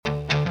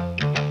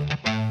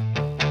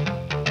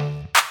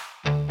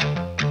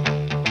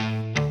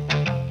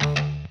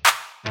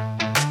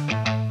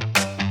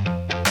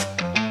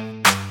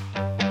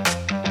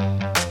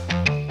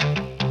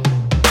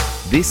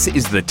This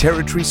is the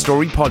Territory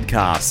Story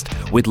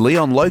Podcast with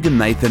Leon Logan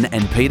Nathan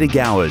and Peter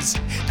Gowers.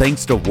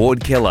 Thanks to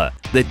Ward Keller,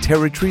 the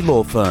Territory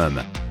Law Firm.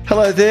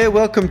 Hello there,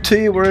 welcome to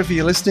you wherever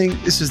you're listening.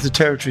 This is the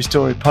Territory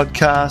Story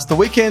Podcast, the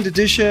weekend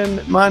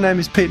edition. My name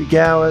is Peter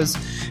Gowers,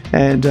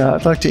 and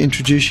I'd like to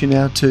introduce you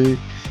now to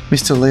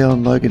Mr.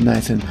 Leon Logan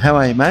Nathan. How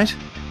are you, mate?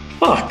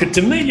 Oh, good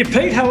to meet you,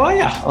 Pete. How are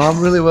you?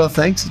 I'm really well,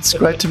 thanks. It's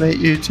great to meet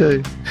you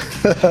too.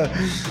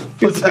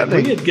 It's a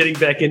bit weird getting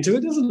back into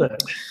it, isn't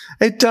it?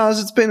 It does.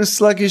 It's been a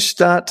sluggish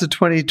start to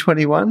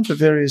 2021 for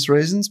various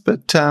reasons.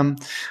 But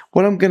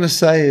what I'm going to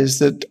say is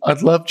that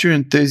I'd loved your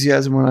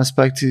enthusiasm when I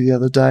spoke to you the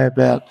other day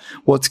about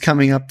what's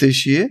coming up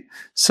this year.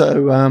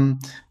 So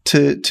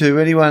to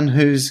anyone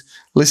who's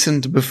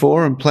listened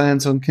before and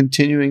plans on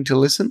continuing to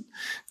listen,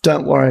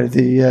 don't worry.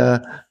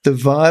 The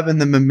vibe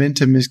and the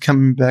momentum is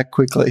coming back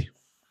quickly.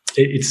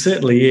 It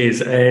certainly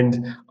is.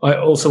 And I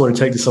also want to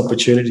take this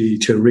opportunity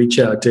to reach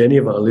out to any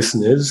of our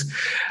listeners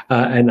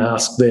and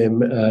ask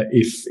them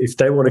if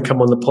they want to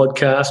come on the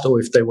podcast or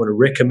if they want to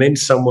recommend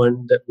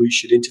someone that we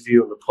should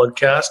interview on the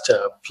podcast.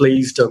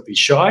 Please don't be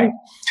shy.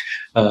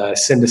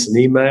 Send us an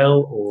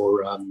email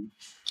or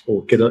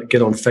get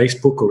on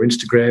Facebook or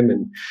Instagram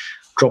and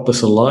drop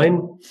us a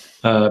line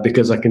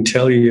because I can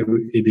tell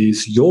you it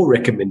is your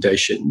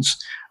recommendations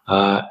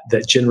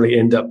that generally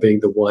end up being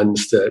the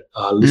ones that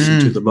are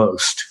listened to the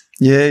most.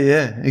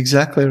 Yeah,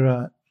 exactly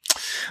right.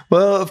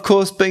 Well, of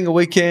course, being a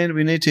weekend,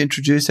 we need to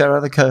introduce our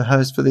other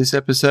co-host for this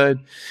episode.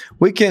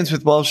 Weekends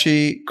with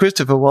Walshy,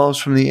 Christopher Walsh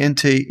from the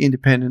NT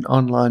Independent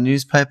Online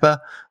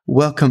Newspaper.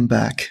 Welcome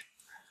back.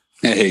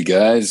 Hey,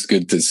 guys.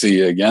 Good to see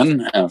you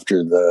again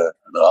after the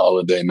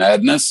holiday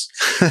madness.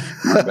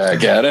 We're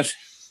back at it.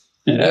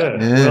 Yeah.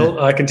 Well,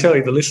 I can tell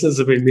you the listeners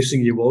have been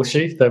missing you,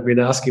 Walshy. They've been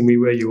asking me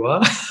where you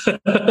are.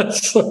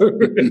 So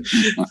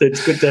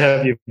it's good to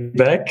have you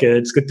back.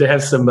 It's good to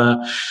have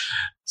an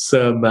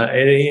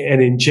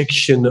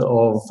injection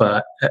of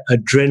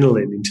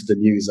adrenaline into the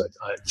news.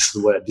 This is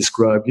the way I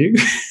describe you.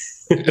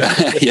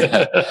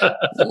 Yeah.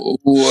 Well,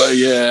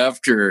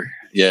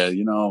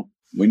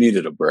 we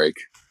needed a break.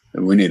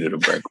 We needed a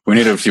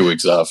few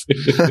weeks off.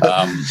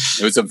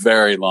 It was a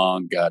very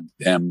long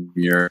goddamn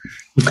year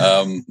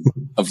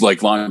of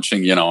like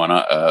launching, an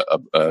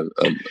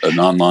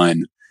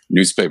online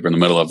newspaper in the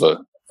middle of a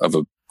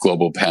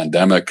global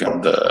pandemic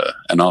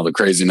and all the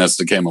craziness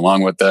that came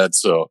along with that.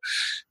 So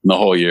the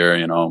whole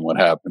year, what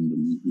happened,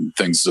 and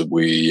things that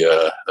we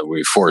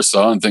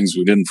foresaw and things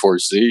we didn't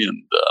foresee,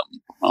 and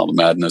all the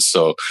madness.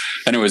 So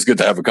anyway, it's good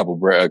to have a couple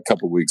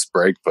weeks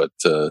break, but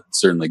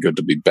certainly good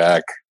to be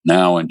back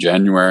now in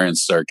January and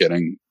start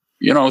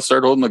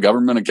holding the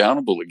government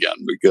accountable again,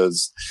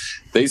 because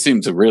they seem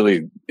to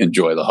really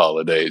enjoy the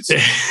holidays,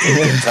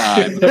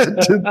 time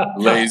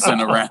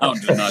lazing around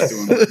and not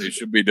doing what they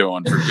should be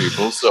doing for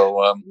people.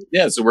 So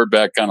so we're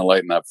back kind of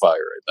lighting that fire,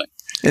 I think.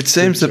 It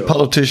seems that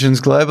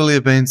politicians globally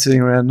have been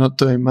sitting around not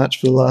doing much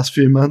for the last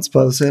few months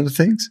by the sound of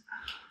things.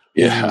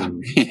 Yeah.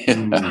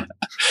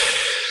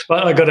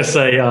 But I got to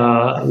say,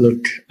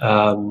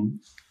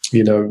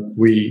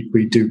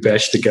 we do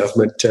bash the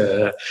government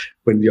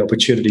when the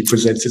opportunity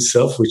presents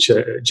itself, which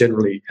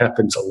generally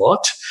happens a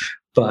lot.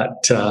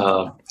 But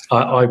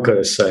I've got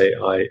to say,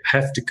 I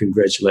have to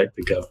congratulate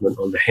the government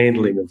on the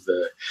handling of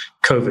the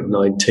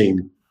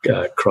COVID-19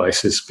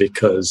 crisis,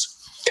 because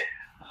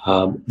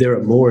there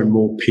are more and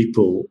more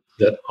people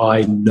that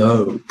I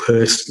know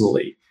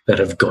personally that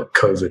have got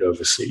COVID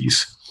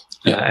overseas.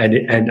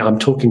 And I'm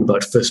talking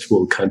about first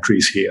world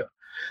countries here.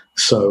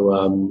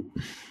 So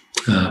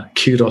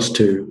kudos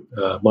to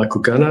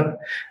Michael Gunner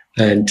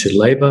and to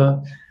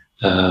Labor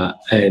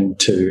and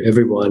to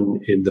everyone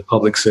in the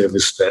public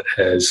service that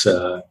has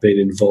been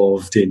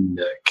involved in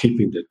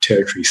keeping the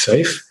territory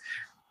safe.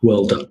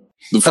 Well done.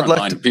 The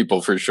frontline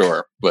people for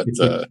sure. But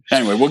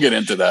anyway, we'll get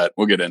into that.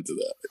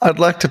 I'd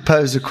like to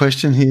pose a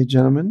question here,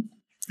 gentlemen,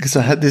 because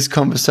I had this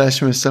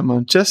conversation with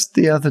someone just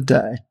the other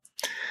day.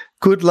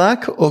 Good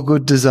luck or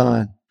good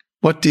design?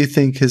 What do you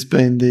think has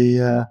been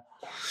the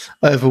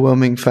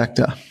overwhelming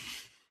factor?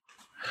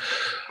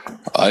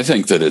 I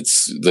think that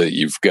it's that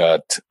you've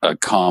got a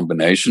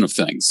combination of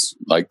things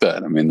like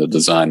that. I mean, the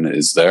design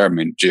is there. I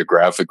mean,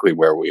 geographically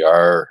where we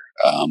are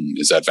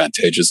is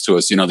advantageous to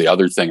us. The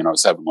other thing, and I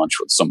was having lunch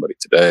with somebody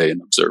today,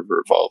 an observer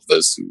of all of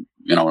this, an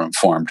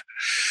informed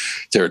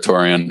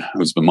Territorian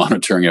who's been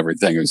monitoring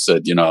everything, who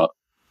said, and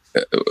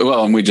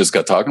we just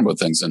got talking about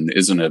things, and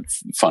isn't it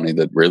funny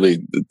that really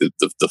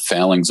the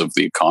failings of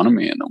the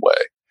economy in a way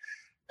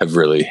have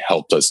really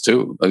helped us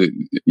too.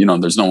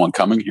 There's no one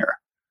coming here.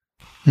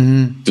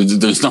 Mm-hmm.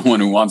 There's no one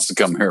who wants to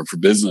come here for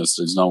business.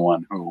 There's no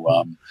one who,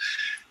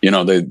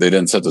 they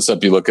didn't set this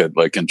up. You look at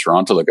like in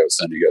Toronto, like I was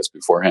saying to you guys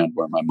beforehand,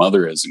 where my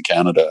mother is in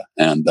Canada,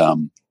 and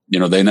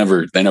they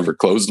never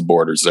closed the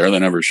borders there. They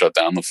never shut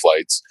down the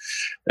flights.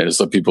 They just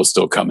let people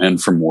still come in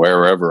from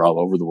wherever, all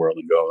over the world,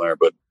 and go there.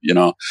 But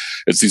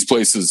it's these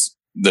places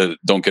that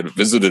don't get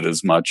visited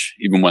as much,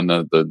 even when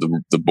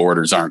the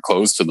borders aren't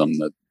closed to them,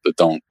 that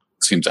don't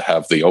seem to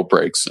have the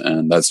outbreaks,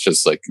 and that's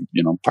just like,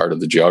 part of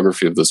the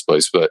geography of this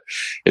place. But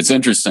it's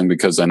interesting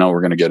because I know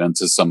we're going to get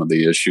into some of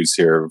the issues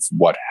here of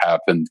what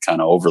happened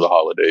kind of over the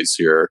holidays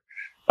here.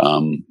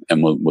 And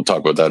we'll talk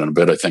about that in a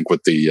bit. I think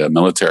with the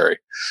military,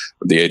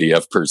 the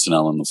ADF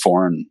personnel and the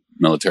foreign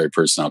military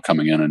personnel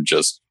coming in, and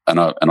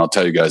I'll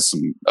tell you guys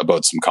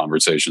about some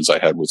conversations I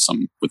had with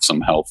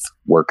some health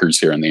workers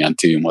here in the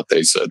NT and what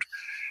they said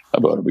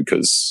about it,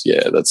 because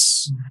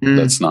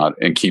that's not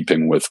in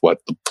keeping with what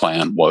the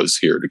plan was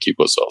here to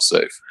keep us all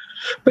safe.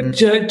 But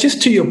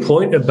just to your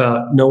point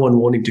about no one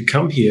wanting to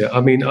come here,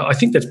 I mean, I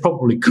think that's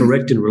probably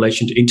correct in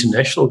relation to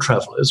international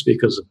travelers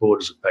because the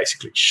borders are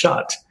basically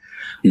shut.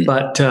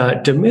 But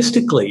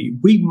domestically,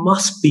 we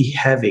must be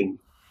having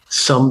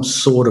some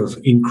sort of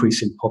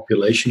increase in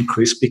population,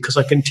 Chris, because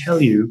I can tell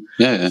you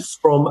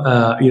from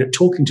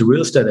talking to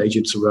real estate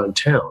agents around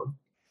town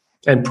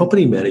and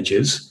property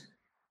managers,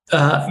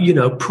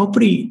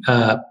 property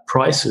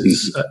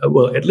prices,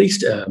 at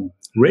least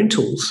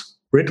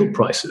rental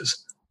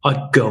prices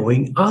are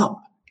going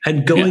up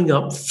and going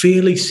up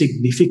fairly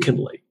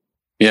significantly.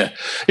 Yeah.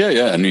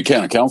 And you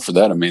can't account for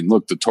that. I mean,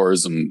 look, the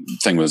tourism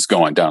thing was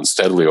going down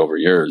steadily over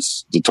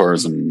years. The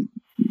tourism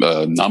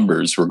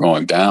numbers were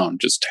going down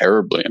just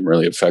terribly and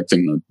really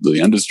affecting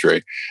the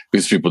industry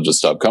because people just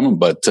stopped coming.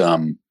 But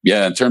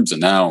in terms of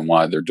now and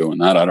why they're doing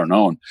that, I don't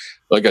know. And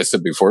like I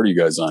said before to you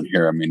guys on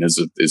here, I mean, is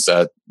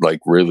that like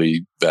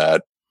really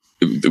that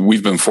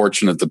we've been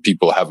fortunate that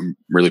people haven't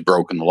really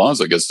broken the laws?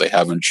 I guess they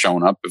haven't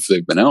shown up if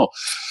they've been ill.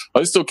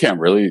 I still can't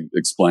really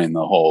explain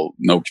the whole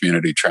no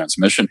community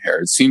transmission here.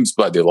 It seems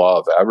by the law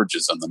of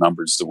averages and the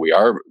numbers that we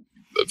are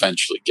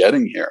eventually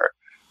getting here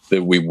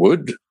that we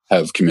would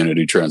have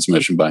community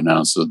transmission by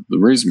now. So the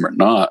reason we're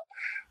not,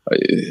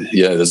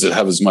 does it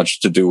have as much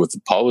to do with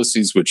the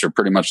policies, which are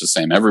pretty much the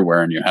same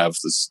everywhere, and you have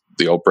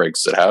the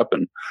outbreaks that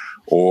happen,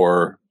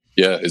 or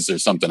is there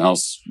something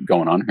else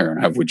going on here?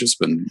 And have we just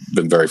been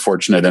very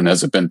fortunate? And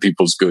has it been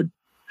people's good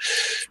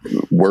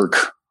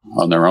work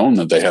on their own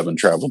that they haven't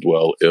traveled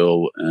well,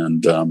 ill,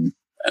 and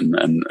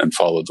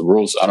followed the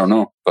rules? I don't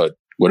know, but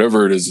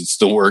whatever it is, it's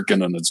still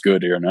working and it's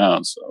good here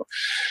now. So,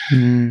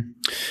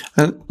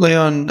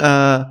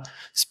 Leon,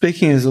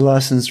 speaking as a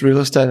licensed real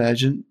estate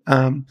agent,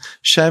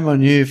 shame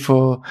on you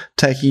for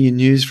taking your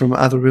news from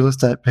other real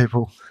estate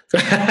people.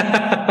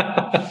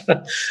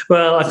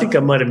 Well, I think I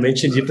might have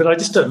mentioned you, but I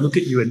just don't look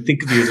at you and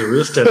think of you as a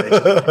real estate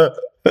agent.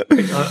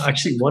 I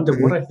actually wonder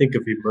what I think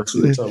of you most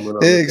of the time.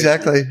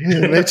 Exactly.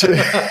 Yeah, me too.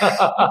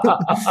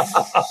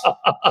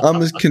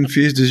 I'm as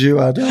confused as you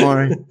are, don't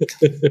worry.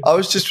 I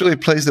was just really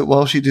pleased that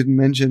Walshy didn't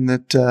mention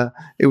that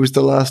it was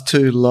the last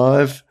 2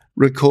 live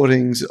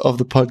recordings of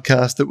the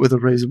podcast that were the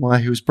reason why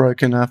he was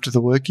broken after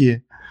the work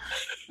year.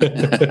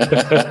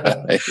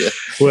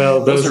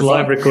 Well, those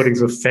live recordings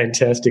were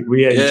fantastic.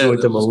 We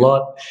enjoyed them a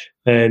lot,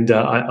 and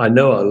I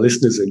know our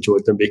listeners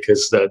enjoyed them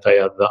because they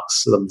are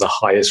the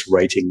highest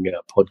rating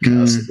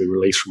podcasts that we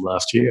released from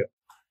last year.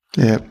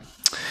 Yeah.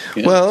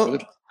 Well,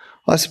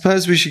 I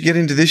suppose we should get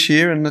into this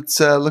year and let's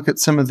look at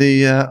some of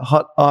the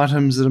hot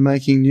items that are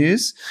making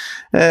news.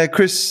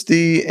 Chris,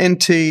 the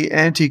NT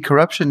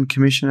Anti-Corruption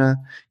Commissioner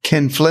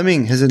Ken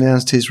Fleming has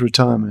announced his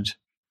retirement.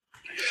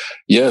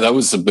 Yeah, that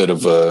was a bit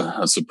of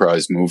a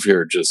surprise move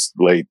here just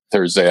late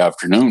Thursday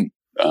afternoon.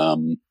 A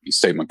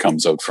statement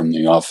comes out from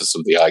the office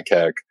of the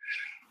ICAC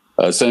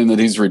saying that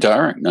he's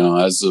retiring. Now,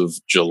 as of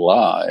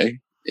July,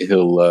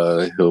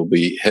 he'll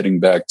be heading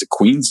back to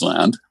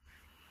Queensland.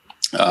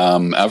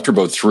 After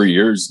about 3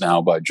 years now,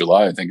 by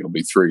July, I think it'll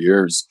be 3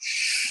 years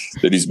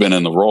that he's been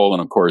in the role.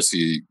 And of course,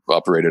 he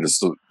operated as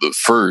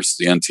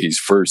the NT's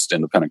first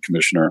independent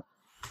commissioner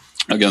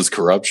against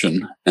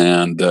corruption,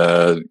 and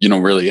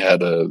really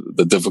had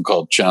the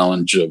difficult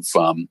challenge of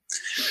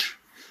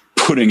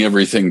putting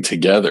everything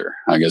together.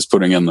 I guess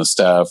putting in the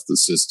staff, the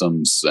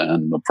systems,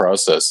 and the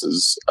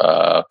processes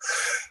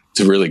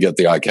to really get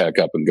the ICAC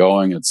up and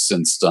going. It's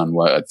since done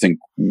what I think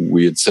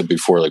we had said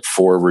before, like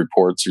 4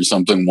 reports or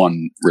something.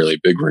 One really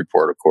big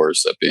report, of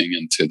course, that being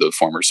into the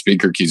former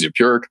speaker, Kezia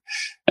Purick,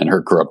 and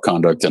her corrupt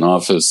conduct in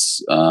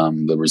office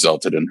that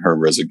resulted in her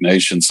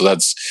resignation. So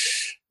that's,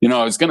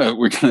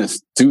 we're gonna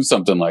do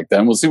something like that,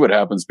 and we'll see what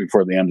happens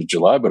before the end of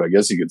July. But I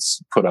guess you could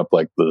put up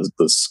like the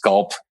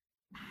scalp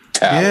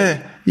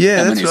tally.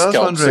 Yeah, that's what I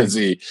was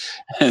wondering.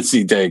 Has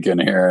he taken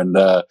here? And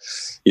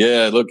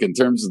look, in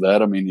terms of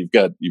that, I mean, you've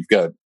got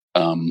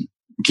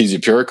Kezia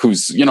Purick,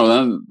 who's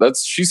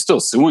she's still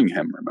suing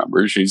him.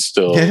 Remember, she's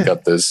still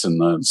got this in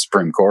the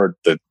Supreme Court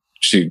that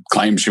she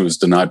claims she was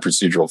denied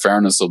procedural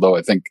fairness, although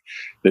I think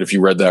that if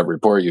you read that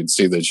report, you'd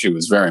see that she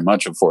was very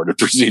much afforded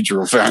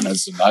procedural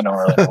fairness, and I don't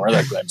really know where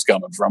that claim's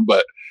coming from.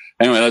 But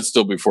anyway, that's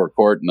still before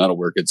court, and that'll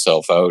work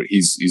itself out.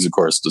 He's of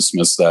course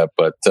dismissed that,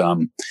 but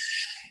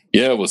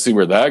we'll see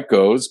where that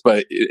goes.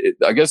 But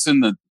I guess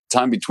in the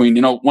time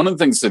between, one of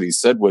the things that he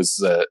said was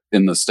that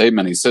in the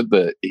statement, he said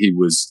that he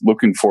was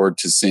looking forward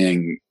to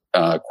seeing,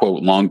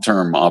 quote,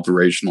 long-term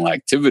operational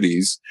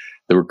activities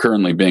that were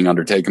currently being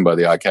undertaken by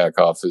the ICAC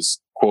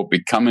office, quote,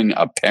 becoming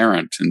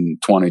apparent in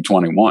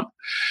 2021.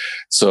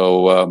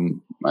 So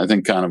I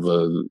think kind of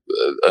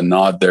a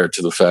nod there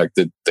to the fact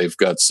that they've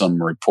got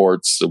some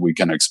reports that we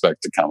can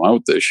expect to come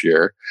out this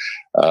year.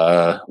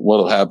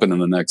 What'll happen in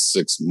the next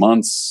 6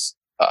 months?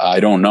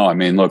 I don't know. I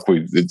mean, look,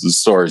 the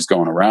story's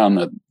going around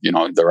that,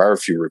 there are a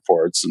few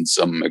reports and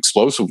some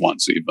explosive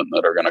ones even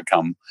that are going to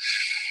come,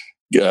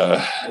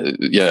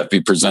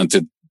 be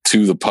presented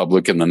to the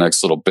public in the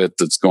next little bit.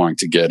 That's going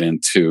to get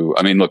into,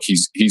 I mean, look,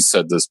 he's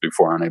said this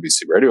before on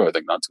ABC Radio, I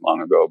think not too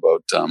long ago,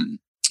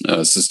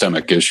 about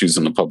systemic issues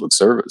in the public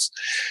service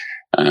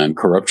and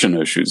corruption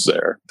issues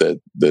there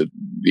that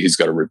he's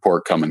got a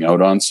report coming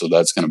out on. So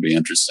that's going to be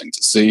interesting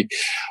to see.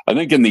 I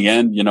think in the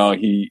end,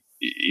 he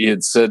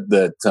had said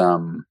that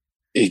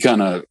he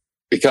kind of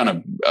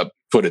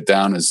put it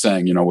down as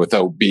saying,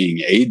 without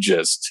being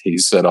ageist, he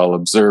said, "I'll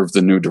observe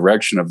the new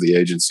direction of the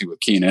agency with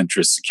keen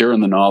interest, secure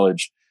in the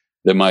knowledge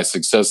that my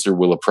successor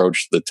will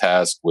approach the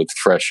task with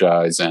fresh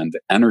eyes and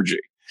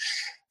energy."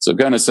 So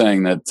kind of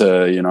saying that,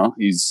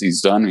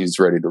 he's done, he's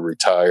ready to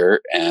retire,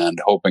 and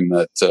hoping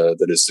that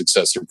his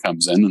successor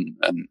comes in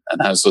and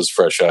has those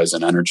fresh eyes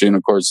and energy. And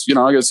of course,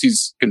 I guess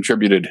he's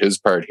contributed his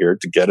part here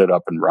to get it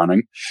up and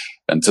running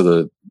and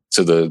to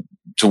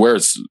where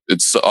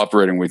it's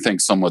operating, we think,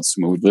 somewhat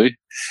smoothly,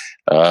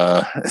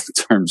 in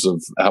terms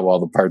of how all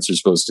the parts are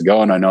supposed to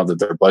go. And I know that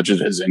their budget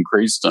has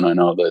increased, and I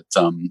know that,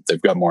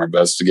 they've got more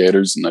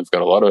investigators and they've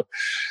got a lot of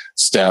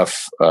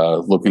staff,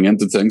 looking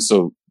into things.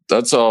 So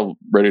that's all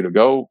ready to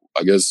go.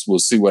 I guess we'll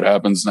see what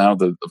happens now.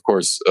 Of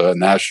course, a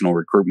national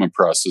recruitment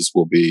process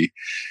will be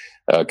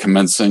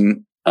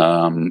commencing,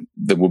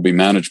 that will be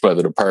managed by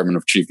the Department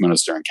of Chief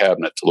Minister and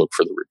Cabinet to look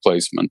for the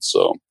replacement.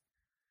 So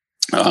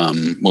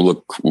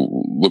we'll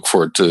look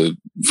forward to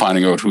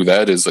finding out who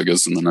that is, I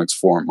guess, in the next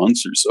 4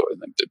 months or so. I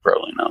think they'd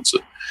probably announce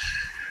it.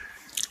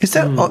 Is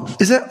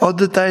that odd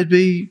that they'd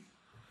be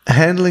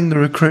handling the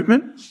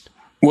recruitment?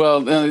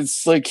 Well,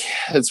 it's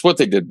what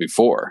they did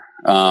before.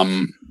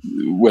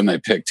 When they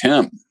picked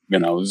him,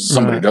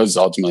 somebody does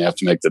ultimately have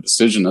to make the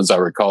decision. As I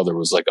recall, there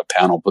was like a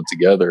panel put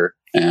together,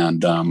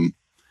 and and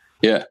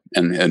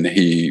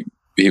he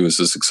was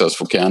a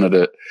successful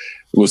candidate.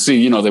 We'll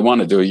see. They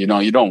want to do it.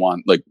 You don't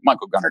want, like,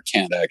 Michael Gunner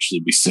can't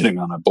actually be sitting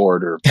on a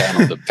board or a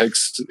panel that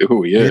picks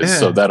who he is. Yeah.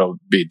 So that'll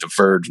be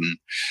deferred, and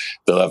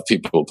they'll have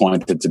people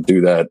appointed to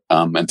do that,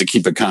 and to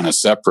keep it kind of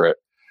separate.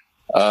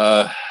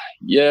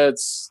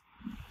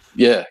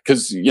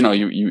 Because you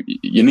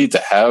need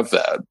to have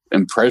that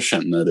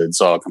impression that it's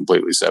all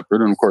completely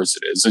separate, and of course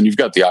it is. And you've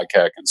got the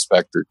ICAC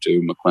inspector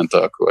too,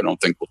 McClintock, who I don't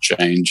think will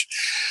change,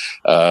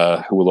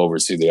 who will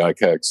oversee the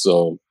ICAC.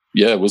 So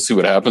yeah, we'll see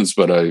what happens.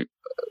 But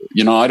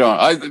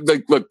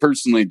look,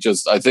 personally,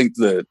 I think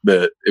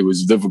that it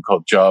was a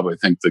difficult job. I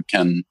think that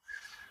Ken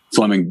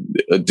Fleming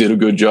did a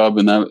good job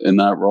in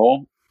that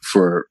role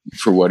for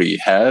what he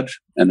had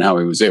and how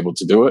he was able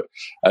to do it.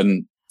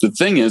 And the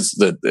thing is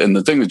and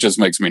the thing that just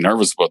makes me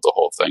nervous about the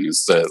whole thing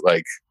is that,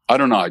 like, I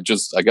don't know, I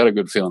got a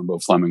good feeling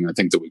about Fleming. I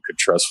think that we could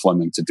trust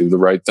Fleming to do the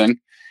right thing.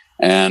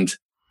 And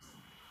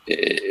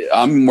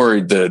I'm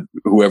worried that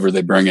whoever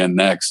they bring in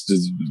next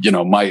is,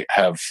 might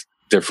have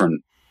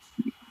different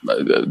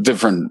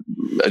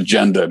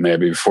agenda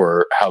maybe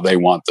for how they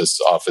want this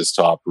office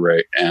to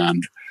operate.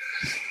 And,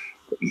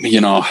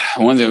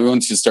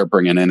 once you start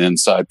bringing in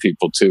inside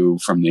people too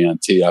from the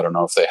NT, I don't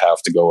know if they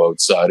have to go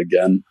outside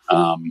again.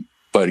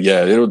 But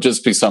yeah, it'll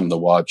just be something to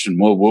watch, and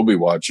we'll be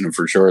watching it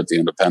for sure at the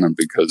Independent,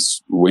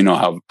 because we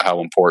know how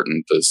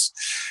important this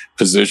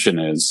position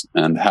is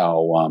and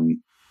how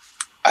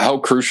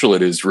crucial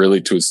it is really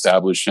to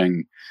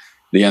establishing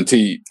the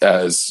NT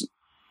as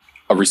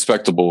a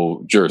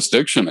respectable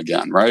jurisdiction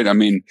again, right? I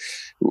mean,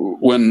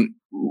 when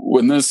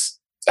this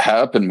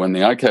happened, when the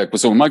ICAC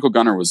when Michael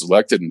Gunner was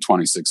elected in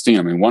 2016,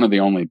 I mean, one of the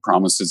only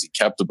promises he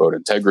kept about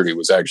integrity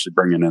was actually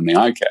bringing in the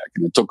ICAC,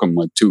 and it took him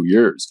like 2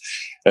 years.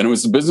 And it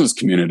was the business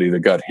community that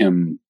got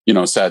him,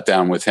 sat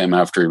down with him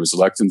after he was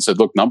elected and said,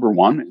 look, number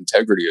one,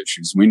 integrity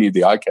issues. We need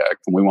the ICAC,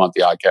 and we want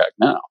the ICAC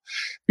now,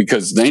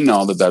 because they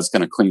know that that's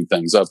going to clean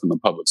things up in the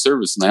public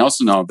service. And they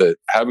also know that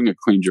having a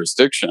clean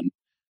jurisdiction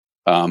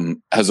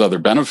has other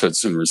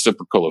benefits and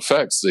reciprocal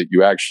effects, that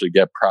you actually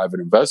get private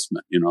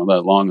investment,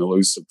 that long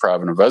elusive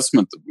private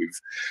investment that we've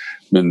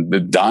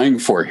been dying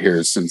for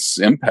here since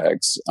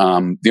Impacts.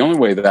 The only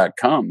way that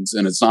comes,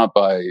 and it's not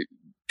by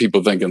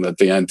people thinking that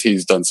the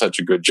NT's done such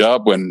a good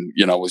job when,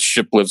 with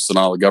ship lifts and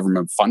all the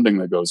government funding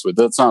that goes with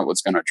it, that's not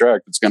what's going to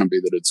attract. It's going to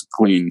be that it's a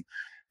clean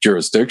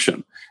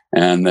jurisdiction,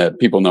 and that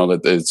people know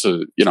that it's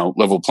a,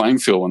 level playing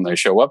field when they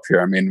show up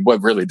here. I mean,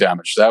 what really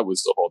damaged that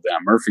was the whole Dan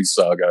Murphy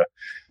saga.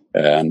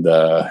 And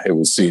it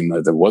was seen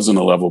that there wasn't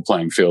a level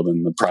playing field,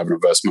 and the private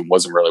investment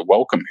wasn't really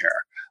welcome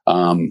here.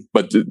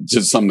 But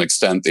to some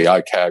extent, the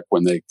ICAC,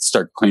 when they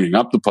start cleaning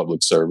up the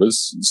public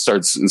service,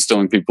 starts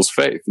instilling people's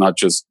faith, not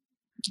just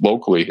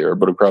locally here,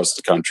 but across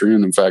the country,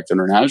 and in fact,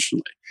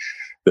 internationally,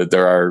 that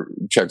there are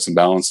checks and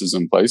balances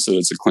in place, that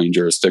it's a clean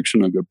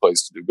jurisdiction, a good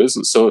place to do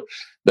business. So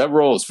that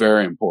role is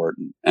very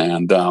important.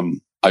 And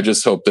I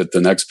just hope that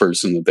the next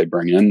person that they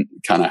bring in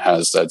kind of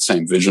has that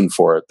same vision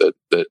for it,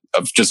 that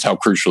of just how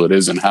crucial it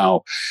is and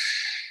how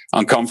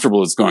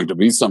uncomfortable it's going to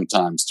be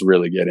sometimes to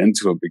really get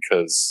into it,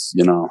 because,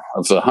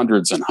 of the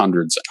hundreds and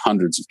hundreds and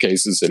hundreds of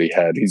cases that he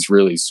had, he's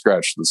really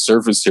scratched the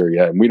surface here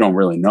yet. And we don't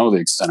really know the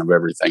extent of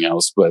everything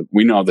else, but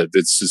we know that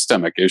it's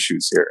systemic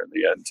issues here in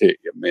the NT.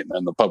 I mean,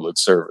 in the public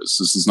service,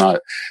 this is not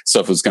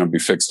stuff that's going to be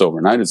fixed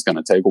overnight. It's going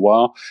to take a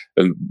while.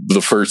 And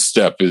the first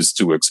step is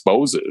to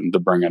expose it and to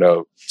bring it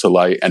out to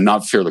light and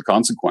not fear the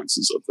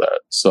consequences of that.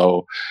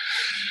 So,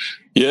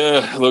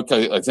 yeah, look,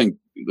 I think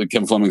that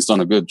Kim Fleming's done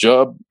a good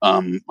job.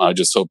 I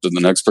just hope that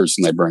the next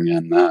person they bring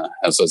in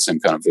has that same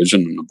kind of vision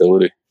and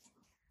ability.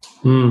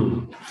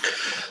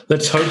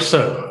 Let's hope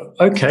so.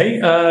 Okay,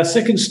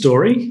 second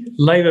story: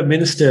 Labor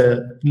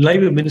Minister's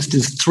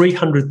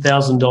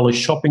 $300,000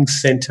 shopping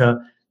centre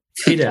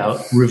fit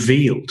out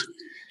revealed.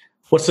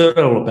 What's that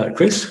all about,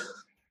 Chris?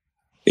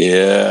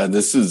 Yeah,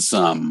 this is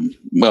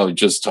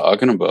just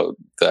talking about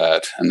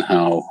that and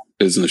how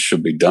business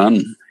should be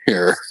done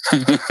here,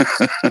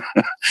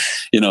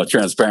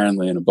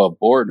 transparently and above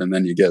board. And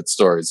then you get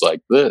stories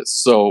like this.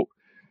 So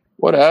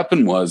what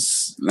happened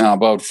was, now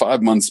about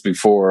 5 months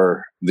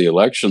before the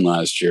election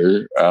last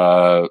year,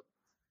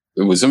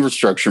 it was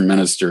Infrastructure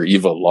Minister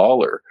Eva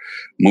Lawler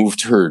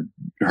moved her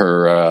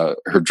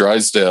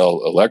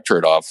Drysdale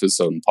electorate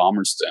office out in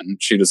Palmerston.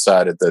 She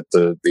decided that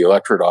the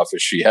electorate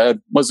office she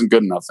had wasn't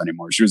good enough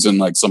anymore. She was in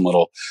like some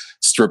little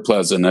strip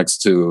plaza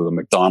next to the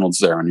McDonald's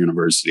there on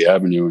University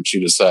Avenue, and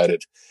she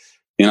decided,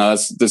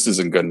 this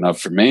isn't good enough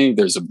for me.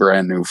 There's a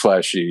brand new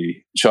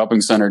flashy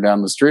shopping center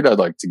down the street. I'd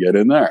like to get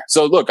in there.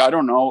 So look, I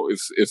don't know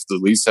if the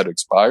lease had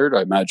expired.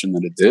 I imagine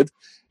that it did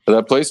for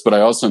that place, but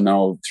I also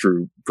know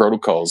through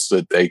protocols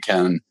that they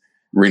can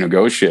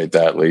renegotiate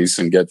that lease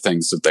and get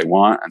things that they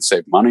want and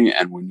save money.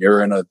 And when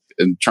you're in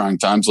trying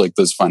times like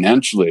this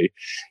financially,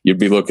 you'd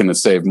be looking to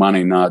save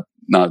money, not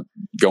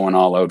going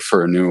all out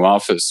for a new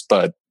office.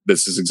 But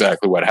this is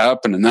exactly what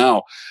happened. And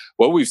now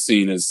what we've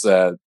seen is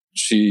that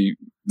she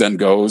then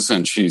goes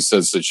and she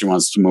says that she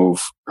wants to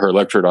move her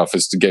electorate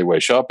office to Gateway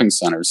Shopping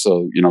Center.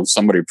 So,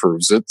 somebody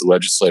approves it, the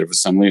Legislative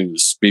Assembly, the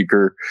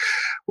Speaker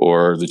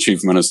or the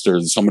Chief Minister,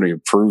 somebody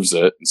approves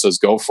it and says,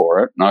 go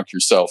for it, knock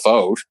yourself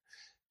out.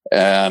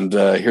 And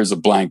here's a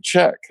blank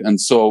check. And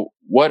so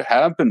what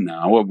happened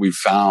now, what we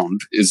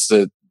found is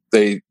that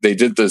they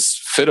did this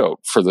fit out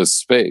for this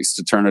space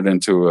to turn it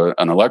into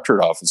an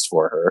electorate office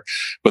for her,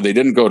 but they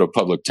didn't go to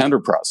public tender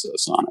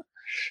process on it.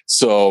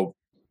 So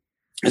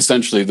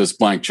essentially, this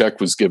blank check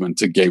was given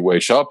to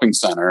Gateway Shopping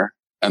Center,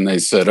 and they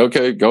said,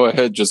 okay, go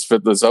ahead, just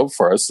fit this out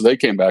for us. So they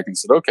came back and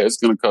said, okay, it's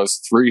going to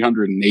cost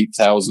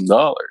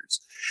 $308,000.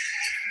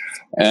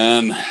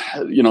 And,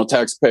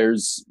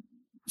 taxpayers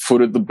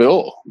footed the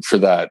bill for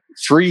that.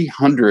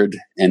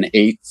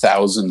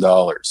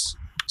 $308,000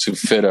 to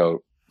fit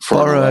out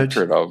for an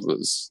electorate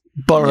office.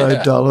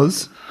 Borrowed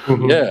dollars.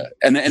 Mm-hmm. Yeah.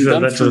 And so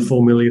that's for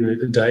 $4 million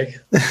a day.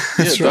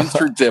 Done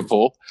through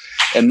DIPL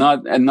and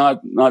not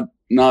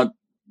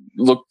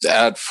looked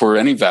at for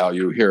any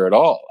value here at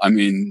all. I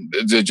mean,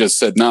 they just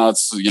said, no,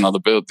 it's,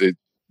 the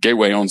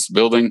Gateway owns the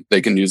building. They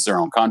can use their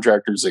own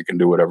contractors. They can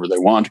do whatever they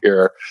want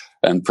here,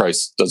 and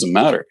price doesn't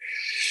matter.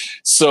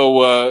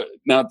 So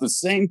now at the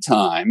same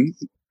time,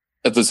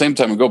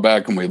 we go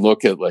back and we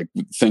look at like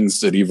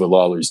things that Eva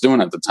Lawler's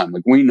doing at the time.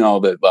 Like we know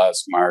that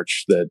last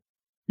March that,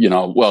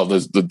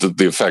 the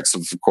effects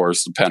of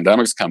course, the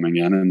pandemic's coming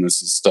in, and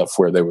this is stuff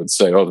where they would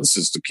say, oh, this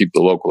is to keep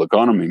the local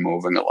economy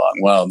moving along.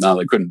 Well, now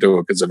they couldn't do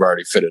it because they've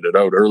already fitted it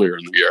out earlier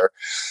in the year.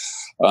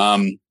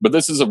 But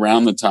this is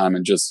around the time,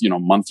 and just, a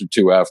month or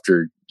two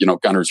after,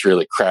 Gunner's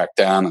really cracked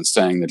down and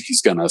saying that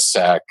he's going to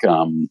sack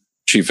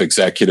chief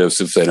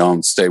executives if they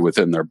don't stay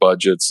within their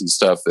budgets and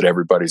stuff, that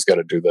everybody's got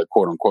to do the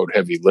quote unquote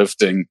heavy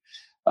lifting.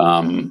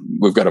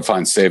 We've got to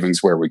find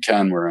savings where we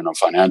can. We're in a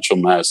financial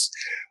mess.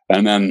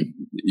 And then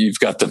you've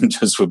got them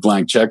just with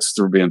blank checks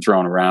being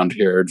thrown around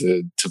here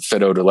to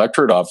fit out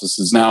electorate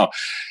offices. Now,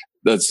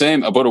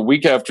 about a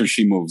week after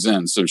she moves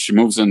in, so she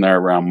moves in there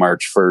around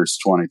March 1st,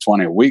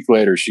 2020. A week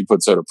later, she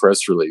puts out a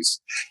press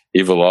release,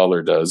 Eva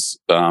Lawler does,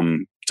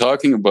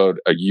 talking about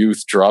a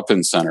youth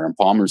drop-in center in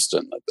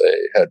Palmerston that they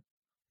had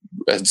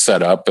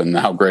set up and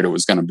how great it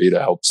was going to be to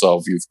help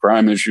solve youth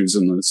crime issues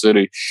in the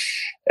city.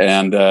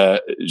 And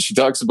she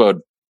talks about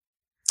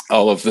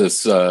all of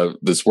this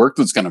work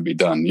that's going to be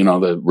done.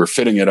 That we're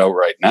fitting it out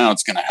right now.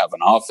 It's going to have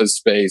an office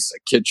space, a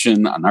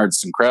kitchen, an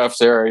arts and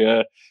crafts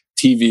area,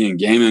 TV and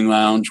gaming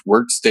lounge,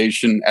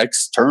 workstation,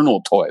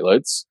 external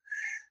toilets,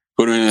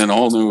 putting in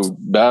all new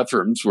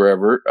bathrooms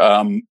wherever.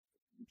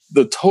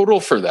 The total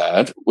for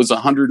that was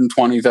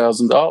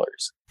 $120,000.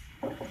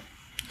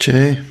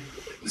 Gee.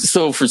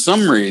 So for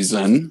some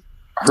reason,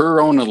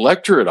 her own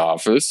electorate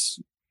office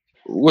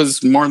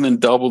was more than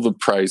double the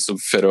price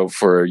of fit out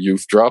for a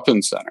youth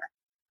drop-in center.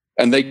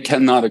 And they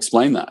cannot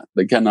explain that.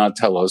 They cannot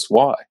tell us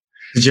why.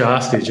 Did you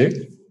ask, did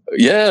you?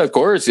 Yeah, of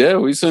course. Yeah,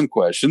 we sent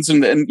questions.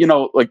 And then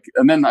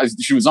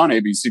she was on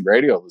ABC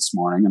Radio this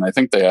morning, and I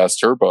think they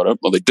asked her about it.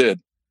 Well, they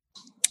did.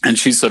 And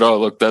she said, "Oh,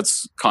 look,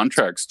 that's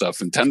contract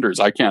stuff and tenders.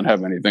 I can't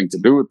have anything to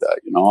do with that.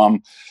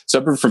 I'm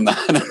separate from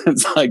that." And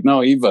it's like,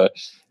 no, Eva,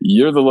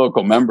 you're the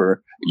local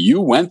member.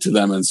 You went to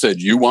them and said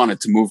you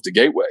wanted to move to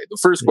Gateway. The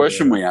first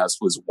question we asked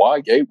was,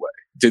 why Gateway?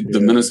 Did the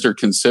minister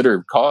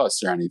consider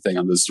costs or anything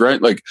on this,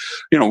 right? Like,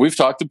 we've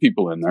talked to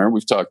people in there.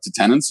 We've talked to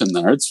tenants in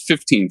there. It's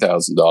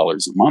 $15,000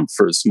 a month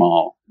for a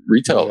small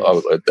retail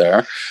outlet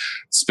there.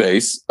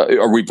 Space.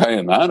 Are we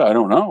paying that? I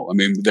don't know. I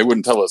mean, they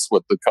wouldn't tell us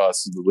what the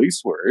costs of the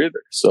lease were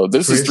either. So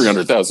this is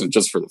 $300,000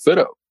 just for the fit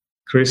out.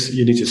 Chris,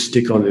 you need to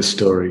stick on this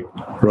story,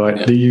 right?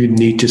 Yeah. You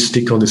need to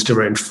stick on this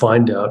story and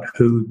find out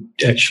who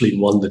actually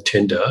won the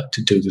tender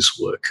to do this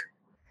work.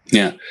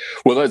 Yeah.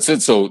 Well, that's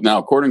it. So now,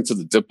 according to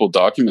the DIPL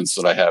documents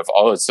that I have,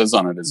 all it says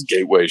on it is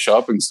Gateway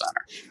Shopping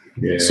Center.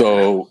 Yeah.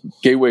 So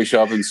Gateway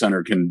Shopping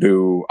Center can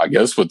do, I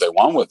guess, what they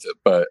want with it.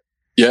 But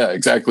yeah,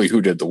 exactly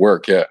who did the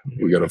work. Yeah,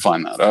 we got to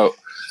find that out.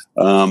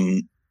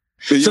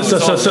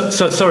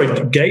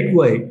 Sorry,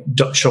 Gateway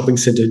Shopping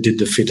Center did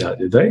the fit out,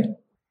 did they?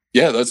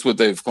 Yeah, that's what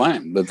they've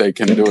claimed, that they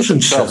can do it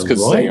themselves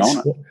because they own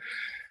it.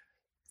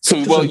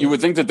 So, you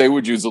would think that they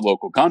would use a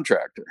local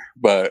contractor,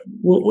 but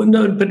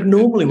no. But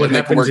normally, what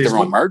happens they can work is their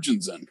own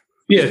margins in.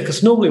 Yeah,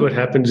 because normally what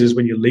happens is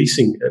when you're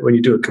leasing, when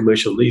you do a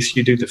commercial lease,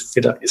 you do the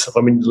fit out yourself.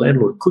 I mean, the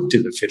landlord could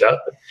do the fit out,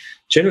 but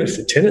generally it's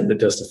the tenant that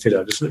does the fit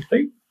out, isn't it,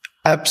 Pete?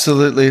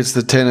 Absolutely, it's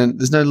the tenant.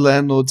 There's no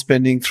landlord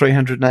spending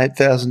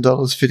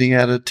 $308,000 fitting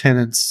out a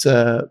tenant's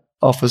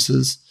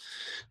offices.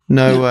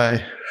 No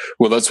way.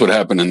 Well, that's what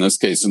happened in this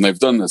case, and they've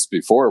done this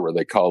before, where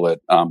they call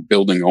it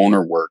building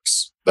owner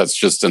works. That's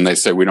just, and they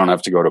say we don't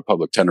have to go to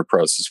public tender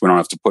process. We don't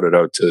have to put it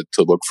out to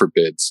look for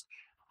bids.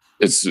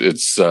 It's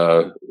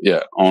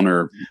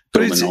owner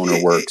building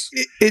owner works.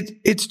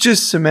 It's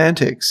just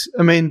semantics.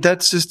 I mean,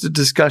 that's just a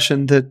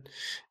discussion that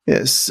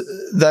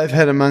they've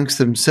had amongst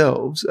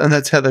themselves, and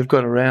that's how they've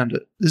got around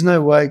it. There's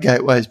no way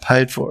Gateway's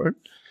paid for it.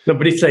 No,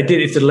 but if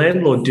the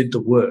landlord did the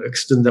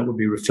works, then that would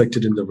be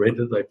reflected in the rent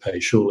that they pay,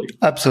 surely.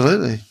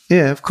 Absolutely.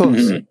 Yeah, of course.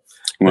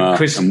 Mm-hmm. Wow.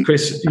 Chris,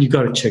 you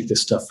got to check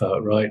this stuff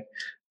out, right?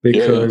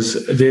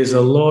 Because there's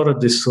a lot of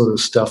this sort of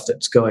stuff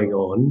that's going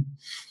on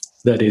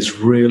that is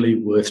really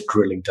worth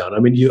drilling down. I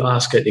mean, you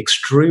ask an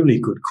extremely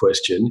good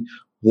question.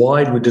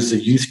 Why does the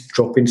youth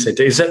drop-in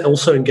centre? Is that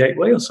also in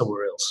Gateway or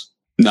somewhere else?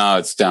 No,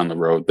 it's down the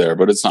road there,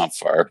 but it's not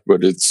far.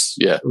 But it's,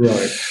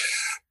 Right.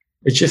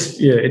 It's just,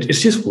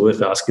 it's just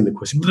worth asking the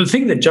question. But the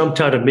thing that jumped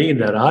out at me in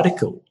that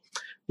article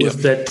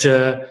was that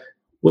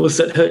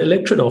her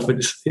electorate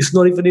office is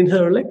not even in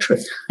her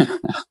electorate.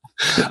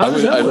 How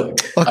does that work?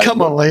 Oh,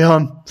 come on,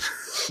 Leon.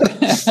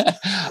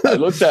 I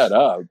looked that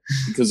up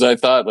because I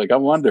thought, I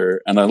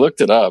wonder, and I looked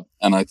it up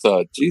and I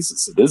thought,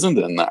 Jesus, it isn't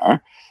in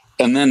there.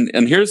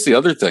 And here's the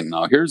other thing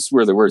now. Here's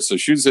where they were. So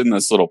she was in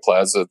this little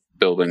plaza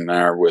building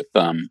there with,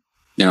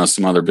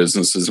 some other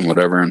businesses and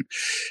whatever. And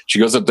she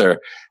goes up there.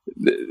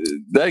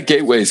 That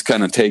Gateway is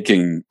kind of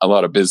taking a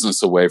lot of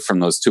business away from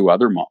those two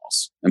other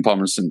malls in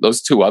Palmerston.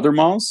 Those two other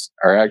malls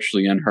are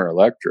actually in her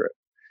electorate.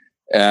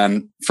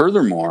 And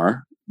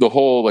furthermore, the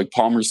whole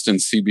Palmerston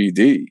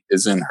CBD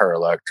is in her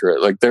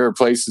electorate. There are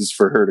places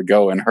for her to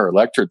go in her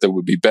electorate that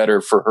would be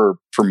better for her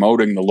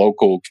promoting the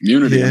local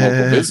community and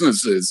local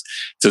businesses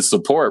to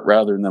support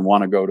rather than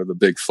want to go to the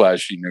big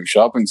flashy new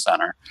shopping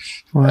center.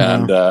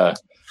 Wow.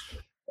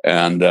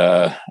 And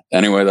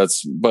anyway,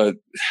 but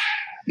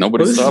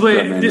nobody stopped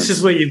her. This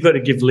is where you've got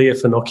to give Leah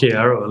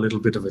Finocchiaro a little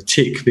bit of a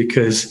tick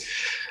because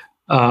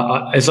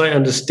as I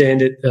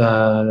understand it,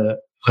 I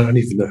don't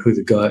even know who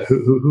the guy,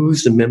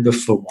 who's the member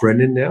for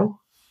Brennan now?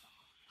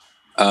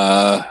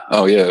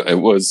 It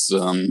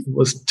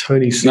was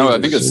Tony Sears. No,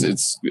 I think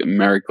it's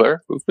Mary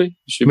Claire would be.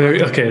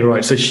 Okay,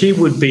 right. So she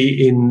would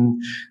be in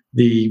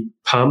the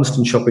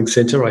Palmerston Shopping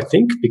Centre, I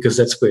think, because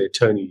that's where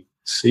Tony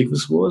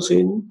Sears was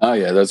in. Oh,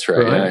 yeah, that's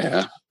right.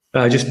 Yeah.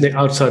 Just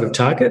outside of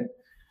Target.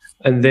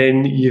 And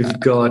then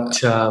you've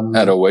got...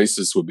 at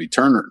Oasis would be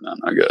Turner then,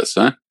 I guess,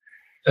 huh?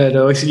 At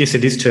Oasis, yes,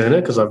 it is Turner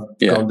because I've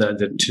gone there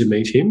to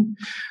meet him.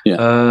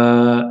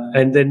 Yeah.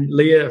 And then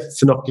Leah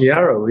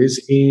Finocchiaro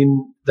is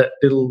in that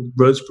little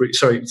Rosebery...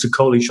 Sorry, it's a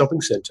Coley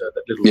Shopping Centre.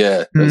 That little...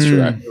 Yeah, that's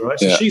right.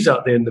 So she's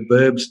out there in the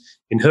burbs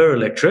in her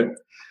electorate.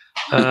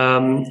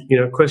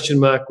 Question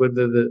mark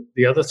whether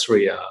the other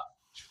three are.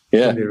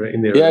 Yeah.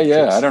 In their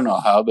I don't know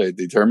how they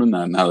determine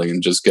that and how they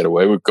can just get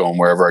away with going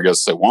wherever I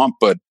guess they want.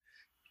 But,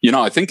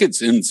 I think it's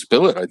in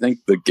Spillett. I think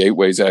the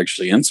Gateway's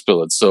actually in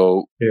Spillett.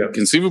 So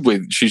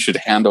conceivably, she should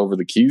hand over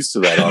the keys to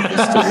that office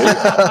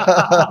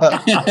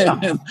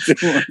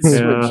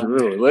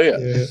to Leah.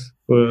 Yeah.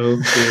 Well,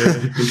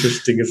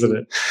 interesting, isn't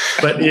it?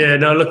 But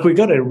look, we've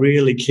got to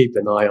really keep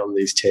an eye on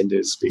these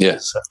tenders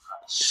because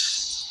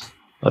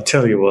I'll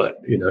tell you what,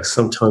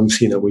 sometimes,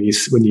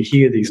 when you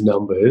hear these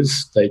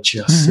numbers, they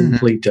just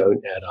simply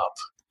don't add up.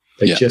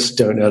 They just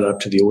don't add up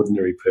to the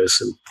ordinary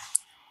person.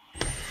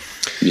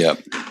 Yep.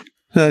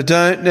 No,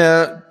 don't.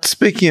 Now,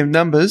 speaking of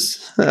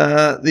numbers,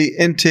 the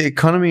NT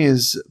economy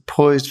is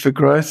poised for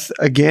growth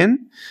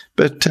again,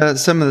 but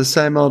some of the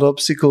same old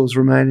obstacles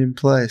remain in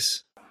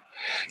place.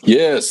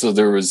 Yeah, so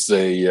there was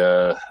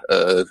a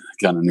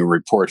kind of new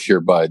report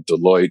here by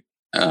Deloitte,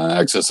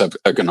 Access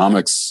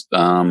Economics,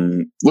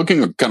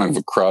 looking kind of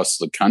across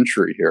the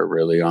country here,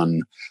 really,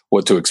 on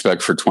what to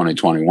expect for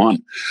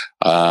 2021.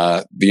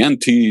 The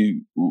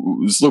NT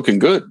was looking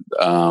good.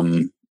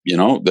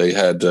 They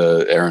had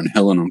Aaron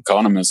Hill, an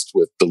economist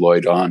with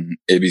Deloitte, on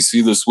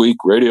ABC this week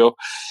radio,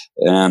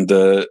 and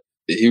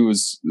he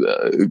was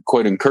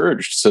quite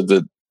encouraged, said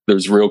that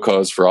there's real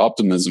cause for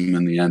optimism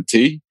in the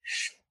NT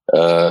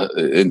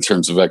in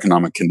terms of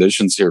economic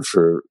conditions here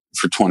for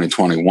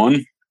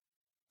 2021.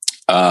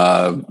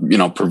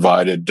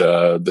 Provided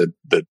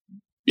that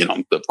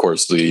of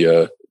course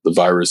the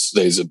virus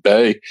stays at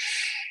bay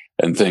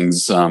and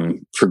things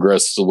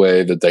progress the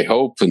way that they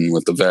hope, and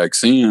with the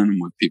vaccine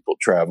and with people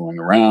traveling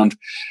around.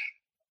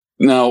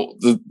 Now,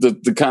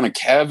 the kind of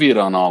caveat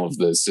on all of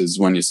this is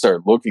when you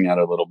start looking at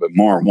it a little bit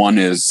more. One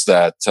is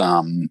that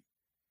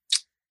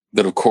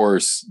of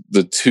course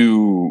the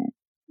two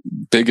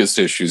biggest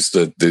issues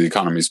that the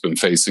economy's been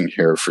facing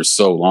here for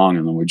so long,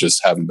 and we just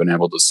haven't been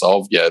able to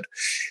solve yet,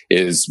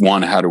 is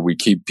one, how do we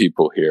keep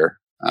people here?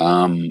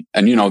 And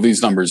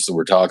these numbers that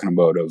we're talking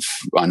about,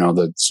 I know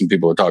that some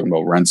people are talking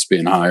about rents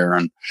being higher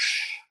and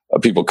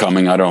people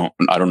coming. I don't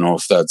know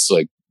if that's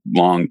like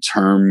long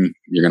term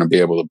you're going to be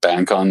able to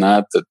bank on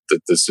that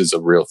this is a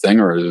real thing,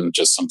 or is it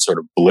just some sort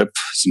of blip,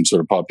 some sort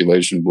of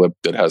population blip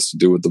that has to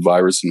do with the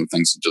virus and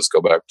things that just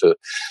go back to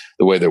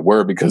the way they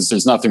were, because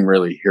there's nothing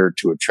really here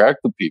to attract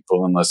the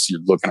people unless you're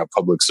looking at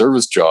public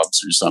service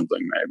jobs or something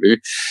maybe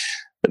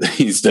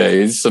these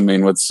days. I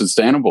mean, what's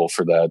sustainable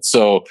for that?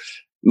 So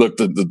look,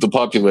 the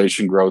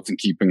population growth and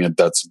keeping it,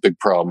 that's a big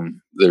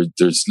problem.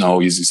 There's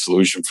no easy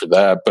solution for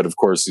that. But of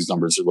course, these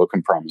numbers are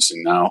looking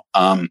promising now.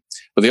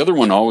 But the other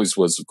one always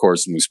was, of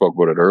course, and we spoke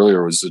about it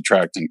earlier, was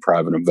attracting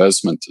private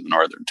investment to the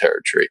Northern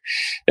Territory.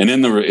 And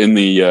in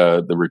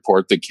the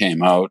report that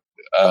came out,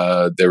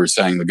 they were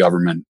saying the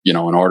government, in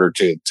order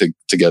to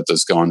get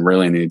this going,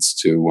 really needs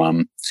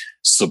to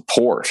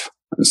support,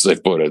 as they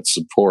put it,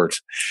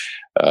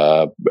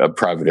 a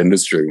private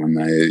industry when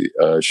they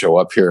show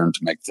up here, and to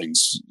make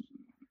things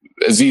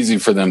as easy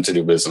for them to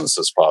do business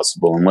as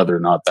possible. And whether or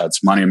not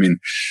that's money, I mean,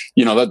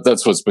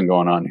 that's what's been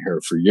going on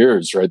here for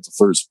years, right? The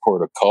first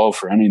port of call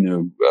for any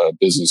new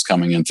business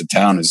coming into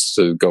town is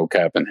to go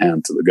cap in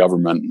hand to the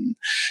government and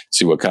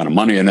see what kind of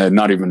money. And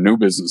not even new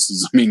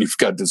businesses. I mean, you've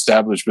got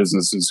established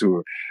businesses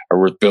who are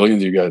worth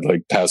billions. You got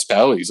like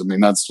Paspalis. I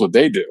mean, that's what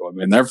they do. I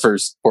mean, their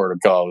first port of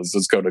call is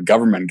let's go to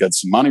government, get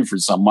some money for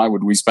something. Why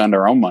would we spend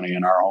our own money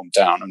in our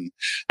hometown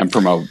and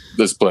promote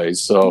this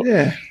place? So,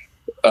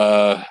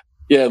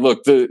 yeah,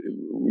 look,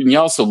 when you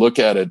also look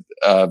at it,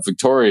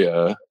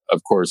 Victoria,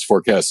 of course,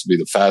 forecast to be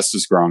the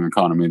fastest growing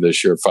economy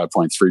this year,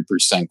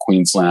 5.3%.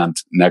 Queensland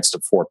next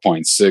at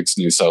 4.6%.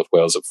 New South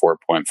Wales at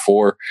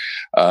 4.4%.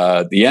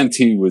 The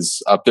NT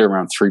was up there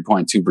around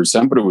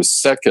 3.2%, but it was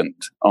second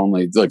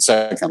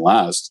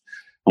last,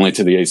 only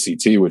to the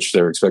ACT, which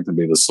they're expecting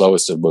to be the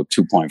slowest at about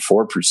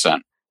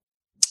 2.4%.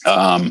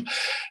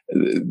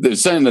 They're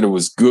saying that it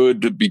was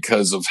good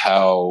because of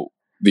how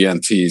the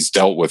NT's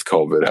dealt with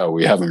COVID, how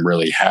we haven't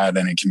really had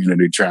any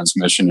community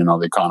transmission. The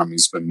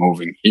economy's been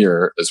moving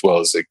here as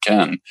well as it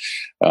can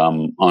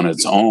on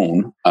its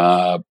own.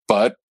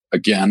 But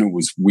again, it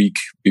was weak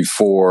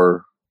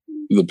before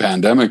the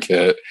pandemic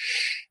hit.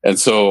 And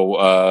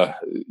so,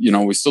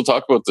 we still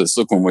talk about this.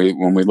 Look, when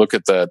we look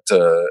at that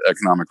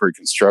economic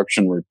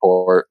reconstruction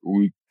report,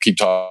 we keep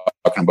talking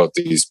about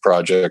these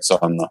projects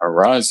on the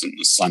horizon: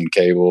 the Sun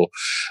Cable,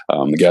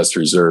 the gas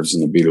reserves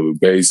in the Beetaloo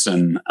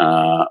Basin,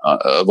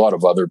 a lot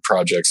of other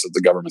projects that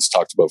the government's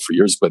talked about for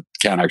years, but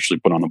can't actually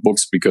put on the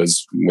books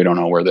because we don't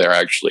know where they're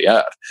actually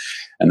at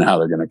and how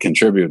they're going to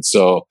contribute.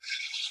 So,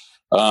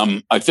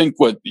 I think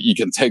what you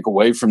can take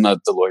away from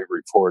that Deloitte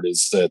report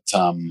is that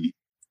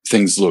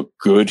things look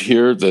good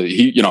here.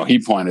 He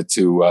pointed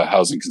to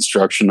housing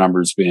construction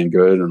numbers being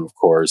good, and of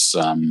course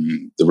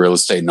the real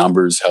estate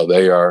numbers, how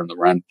they are, and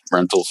the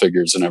rental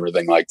figures and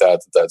everything like that.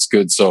 That's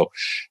good. So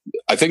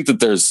I think that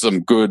there's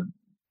some good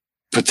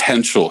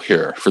potential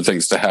here for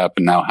things to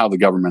happen. Now, how the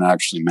government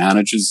actually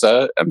manages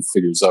that and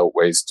figures out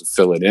ways to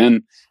fill it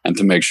in and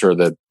to make sure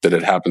that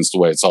it happens the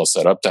way it's all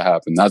set up to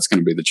happen, that's going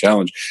to be the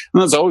challenge.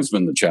 And that's always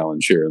been the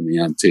challenge here in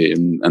the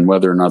NT, and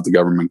whether or not the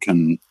government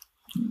can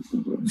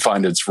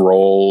find its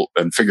role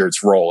and figure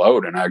its role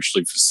out and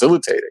actually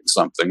facilitating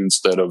something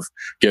instead of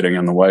getting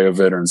in the way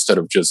of it, or instead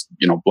of just,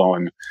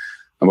 blowing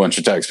a bunch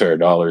of taxpayer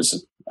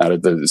dollars at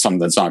it. Something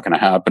that's not going to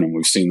happen. And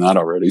we've seen that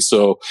already.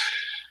 So,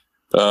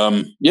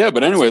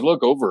 but anyway,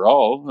 look,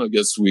 overall, I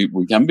guess we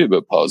can be a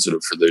bit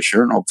positive for this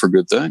year and hope for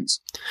good things.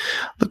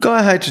 Look,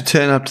 I hate to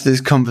turn up to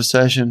this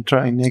conversation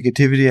throwing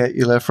negativity at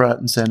you left, right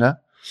and centre,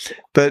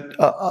 but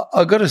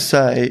I got to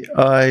say,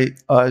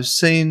 I've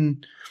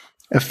seen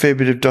a fair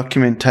bit of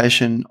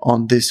documentation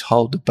on this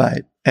whole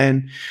debate.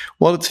 And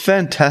while it's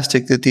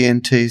fantastic that the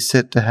NT is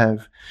set to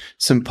have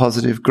some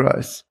positive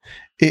growth,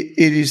 it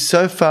is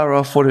so far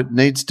off what it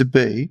needs to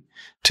be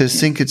to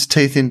sink its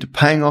teeth into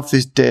paying off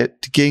this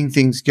debt, to getting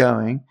things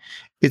going.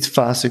 It's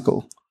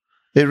farcical.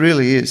 It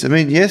really is. I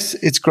mean, yes,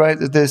 it's great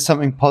that there's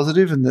something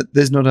positive and that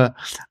there's not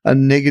a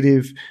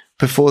negative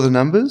before the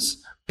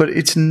numbers, but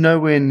it's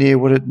nowhere near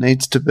what it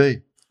needs to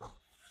be.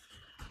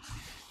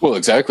 Well,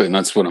 exactly, and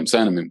that's what I'm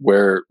saying. I mean,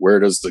 where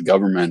does the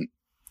government,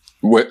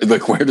 where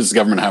does the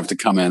government have to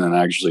come in and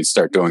actually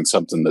start doing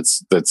something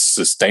that's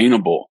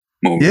sustainable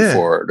moving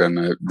forward, and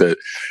that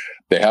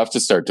they have to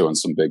start doing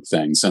some big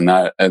things. And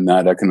that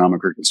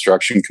Economic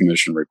Reconstruction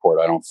Commission report,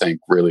 I don't think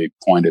really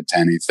pointed to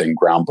anything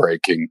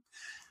groundbreaking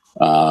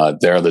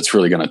there that's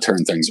really going to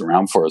turn things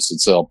around for us.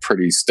 It's all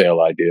pretty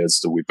stale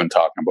ideas that we've been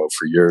talking about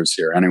for years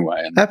here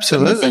anyway. And,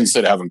 absolutely. And the things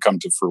that haven't come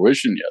to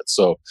fruition yet.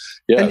 So,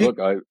 yeah, you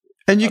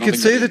could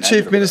see the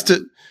Chief Minister,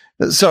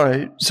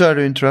 sorry to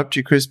interrupt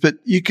you, Chris, but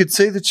you could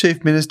see the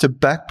Chief Minister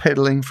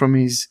backpedaling from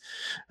his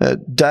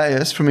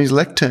dais, from his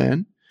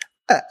lectern,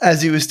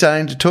 as he was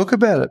starting to talk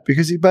about it,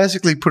 because he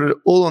basically put it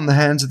all on the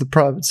hands of the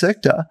private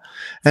sector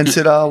and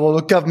said, oh, well,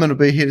 the government will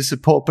be here to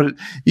support, but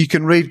you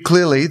can read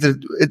clearly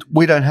that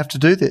we don't have to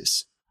do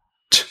this.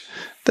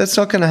 That's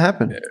not going to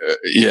happen.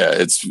 Yeah,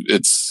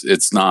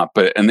 it's not.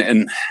 But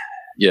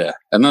yeah,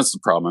 and that's the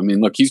problem. I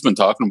mean, look, he's been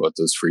talking about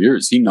this for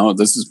years. He knows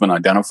this has been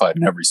identified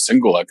in every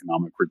single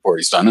economic report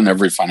he's done, in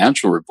every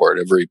financial report,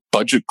 every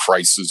budget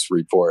crisis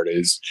report.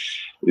 Is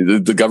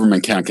the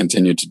government can't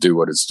continue to do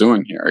what it's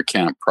doing here. It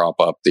can't prop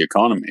up the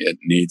economy. It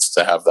needs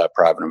to have that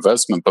private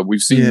investment. But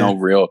we've seen no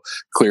real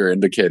clear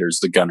indicators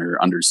that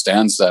Gunnar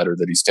understands that, or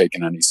that he's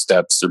taken any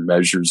steps or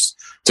measures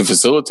to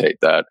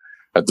facilitate that.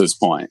 At this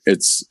point,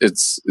 it's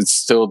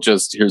still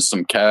just, here's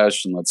some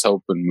cash and let's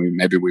hope and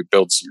maybe we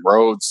build some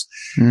roads,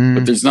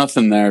 but there's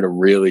nothing there to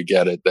really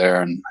get it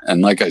there. And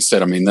like I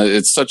said, I mean,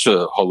 it's such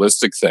a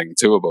holistic thing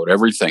too, about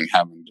everything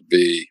having to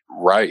be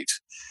right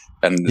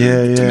and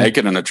to make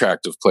it an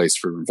attractive place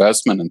for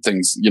investment and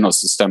things.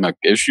 Systemic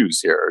issues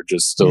here are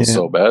just still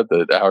so bad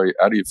that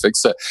how do you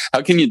fix that?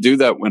 How can you do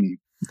that when,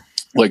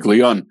 like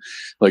Leon,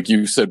 like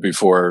you said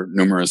before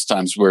numerous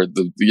times, where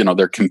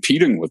they're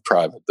competing with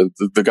private,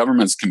 the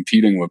government's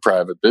competing with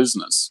private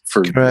business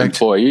for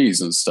employees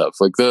and stuff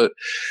like that.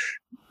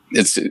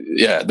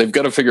 They've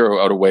got to figure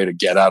out a way to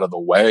get out of the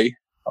way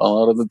a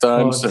lot of the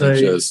times.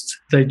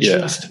 They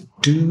just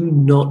do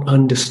not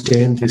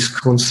understand this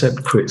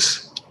concept,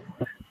 Chris.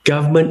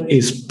 Government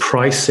is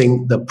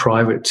pricing the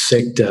private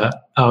sector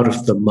out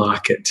of the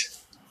market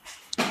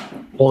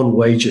on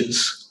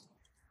wages.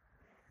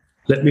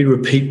 Let me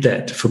repeat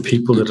that for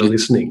people that are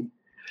listening.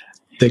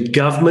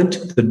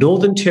 The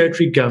Northern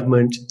Territory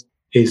government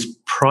is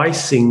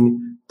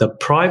pricing the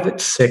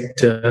private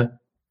sector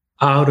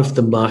out of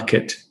the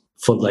market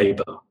for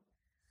labour.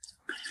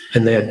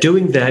 And they are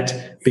doing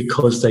that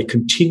because they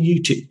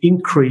continue to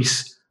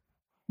increase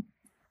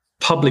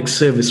public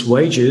service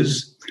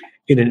wages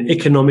in an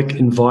economic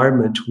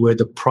environment where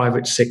the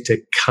private sector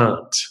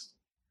can't.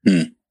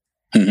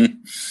 Mm-hmm.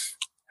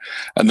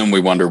 And then we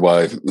wonder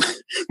why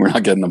we're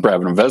not getting the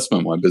private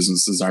investment, why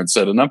businesses aren't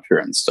setting up here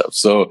and stuff.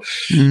 So,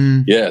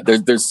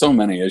 there's so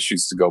many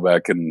issues to go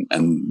back and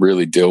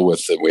really deal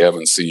with that we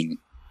haven't seen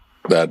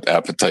that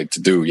appetite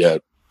to do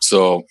yet.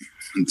 So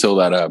until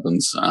that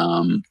happens,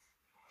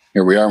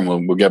 here we are,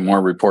 and we'll get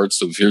more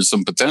reports of here's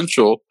some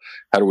potential.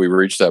 How do we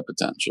reach that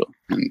potential?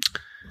 And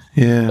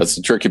that's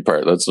the tricky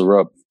part. That's the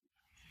rub.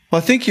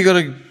 Well, I think you got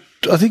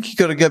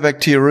to go back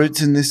to your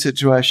roots in this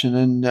situation,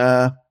 and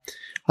I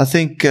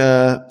think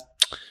the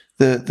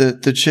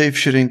chief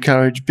should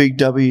encourage Big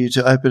W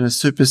to open a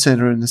super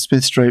centre in the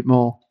Smith Street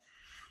Mall.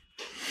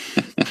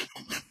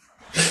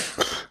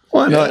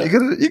 Why not?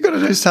 You got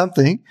to do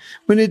something.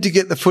 We need to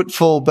get the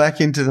footfall back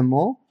into the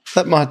mall.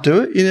 That might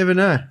do it. You never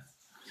know.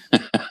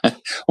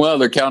 Well,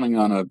 they're counting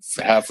on a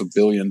 $500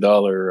 million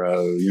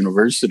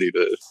university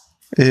to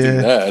do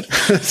that.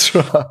 That's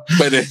right.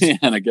 But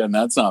and again,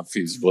 that's not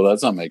feasible.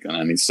 That's not making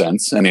any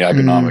sense, any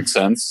economic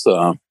sense.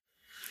 God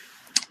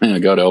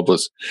help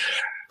us.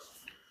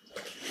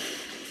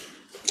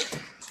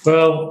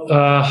 Well,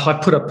 I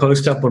put a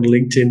post up on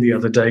LinkedIn the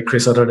other day,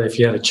 Chris. I don't know if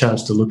you had a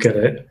chance to look at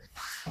it,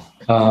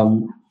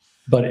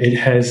 but it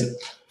has.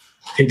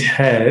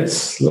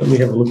 Let me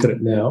have a look at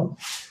it now.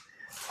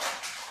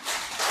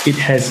 It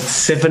has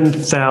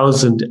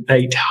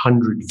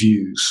 7,800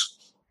 views.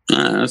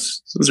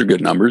 Those are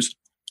good numbers,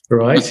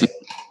 right?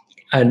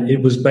 And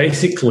it was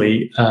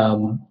basically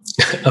a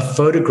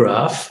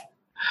photograph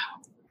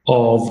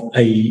of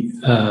a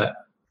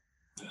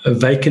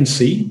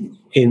vacancy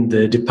in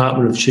the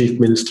Department of Chief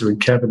Minister and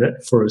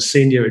Cabinet for a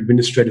senior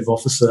administrative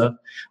officer,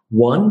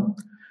 one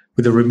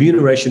with a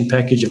remuneration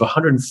package of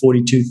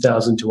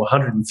 $142,000 to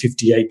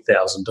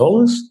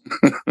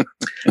 $158,000.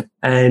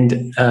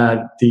 And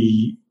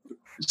the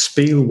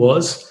spiel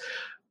was,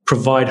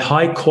 provide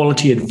high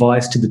quality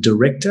advice to the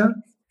director,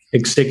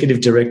 executive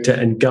director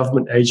and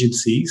government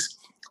agencies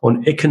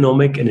on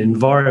economic and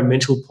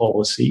environmental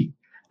policy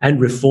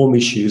and reform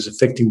issues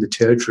affecting the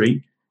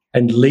territory,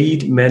 and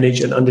lead,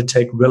 manage and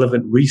undertake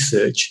relevant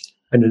research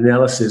and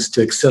analysis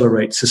to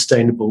accelerate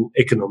sustainable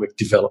economic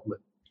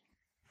development.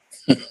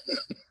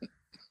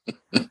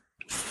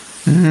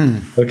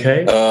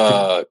 Okay?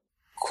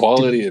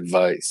 Quality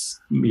advice.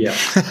 Yeah.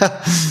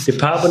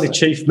 Department of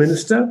Chief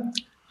Minister,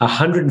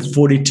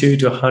 142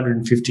 to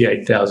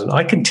 158,000.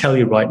 I can tell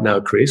you right now,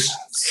 Chris,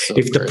 So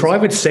if the crazy.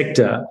 private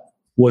sector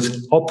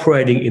was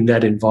operating in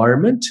that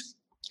environment,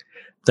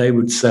 they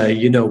would say,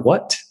 you know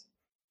what?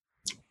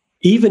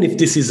 Even if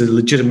this is a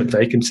legitimate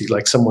vacancy,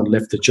 like someone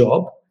left the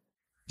job,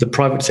 the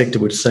private sector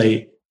would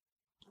say,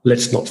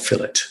 let's not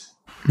fill it.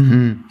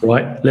 Mm-hmm.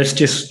 Right? Let's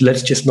just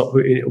not.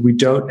 We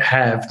don't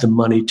have the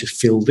money to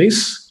fill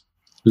this.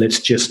 Let's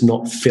just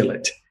not fill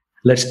it.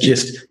 Let's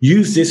just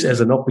use this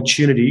as an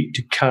opportunity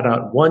to cut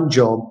out one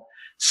job,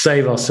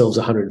 save ourselves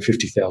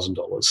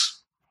 $150,000.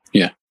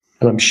 Yeah.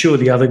 And I'm sure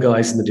the other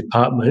guys in the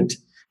department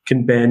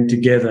can band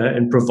together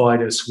and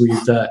provide us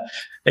with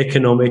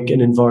economic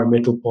and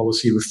environmental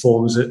policy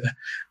reforms, issues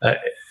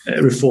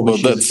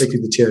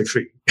affecting the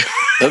territory.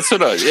 That's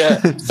what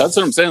that's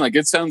what I'm saying. Like,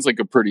 it sounds like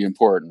a pretty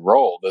important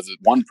role. That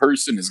one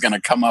person is going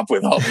to come up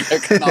with all the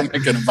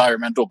economic and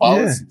environmental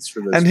policies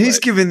for this. And he's place.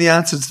 giving the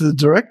answer to the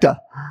director,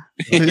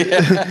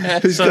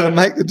 who's going to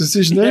make the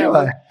decision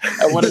anyway.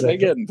 And what are they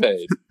getting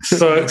paid?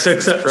 So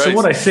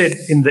what I said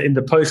in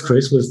the post,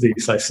 Chris, was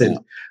this. I said,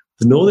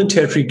 the Northern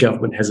Territory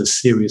government has a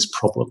serious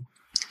problem.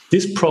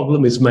 This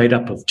problem is made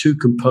up of two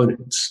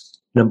components.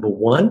 Number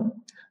one,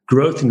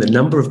 growth in the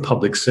number of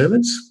public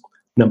servants.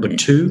 Number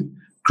two,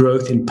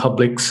 growth in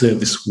public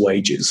service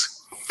wages.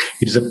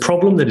 It is a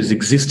problem that has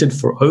existed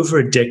for over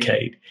a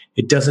decade.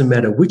 It doesn't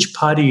matter which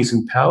party is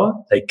in power,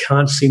 they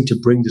can't seem to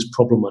bring this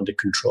problem under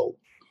control.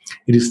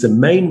 It is the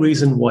main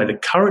reason why the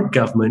current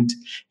government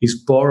is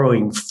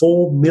borrowing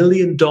 $4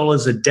 million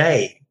a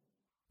day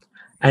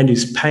and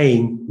is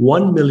paying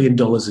 $1 million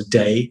a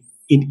day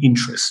in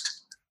interest.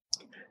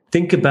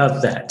 Think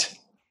about that.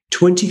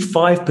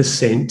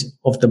 25%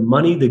 of the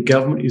money the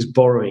government is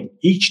borrowing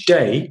each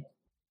day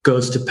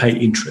goes to pay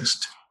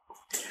interest.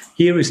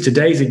 Here is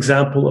today's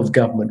example of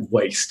government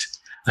waste.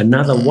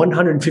 Another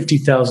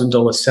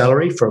 $150,000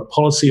 salary for a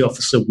policy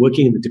officer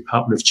working in the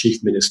Department of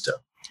Chief Minister.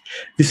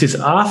 This is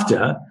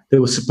after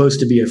there was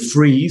supposed to be a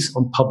freeze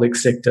on public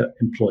sector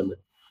employment.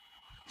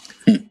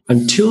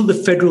 Until the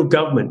federal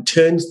government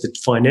turns the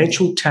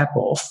financial tap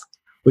off,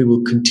 we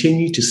will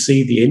continue to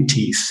see the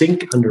NT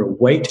sink under a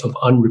weight of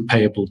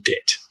unrepayable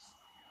debt.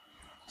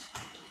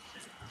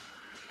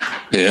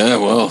 Yeah,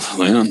 well,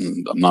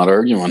 Leon, I'm not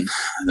arguing.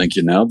 I think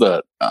you nailed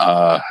that.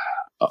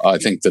 I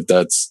think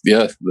that's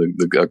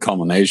the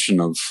culmination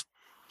of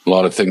a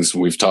lot of things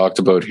we've talked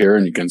about here,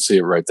 and you can see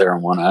it right there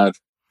in one ad.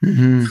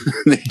 Mm-hmm.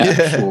 The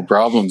actual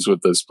problems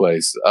with this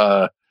place.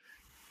 How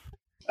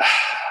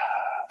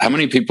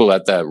many people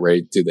at that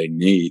rate do they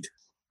need?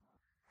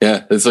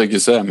 Yeah, it's like you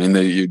said. I mean,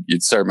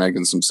 you'd start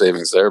making some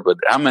savings there, but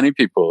how many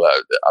people,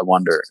 I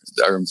wonder,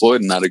 are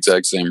employed in that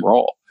exact same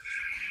role?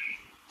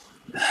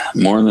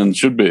 More than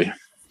should be.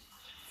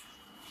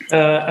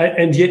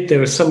 And yet there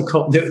were some.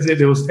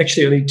 There was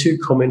actually only two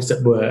comments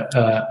that were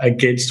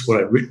against what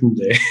I'd written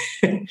there,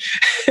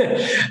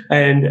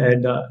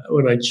 and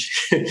when I'm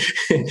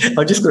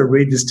just going to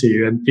read this to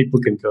you, and people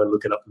can go and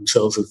look it up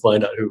themselves and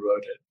find out who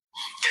wrote it.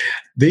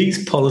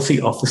 These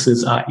policy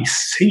officers are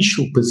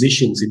essential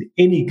positions in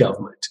any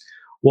government.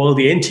 While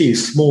the NT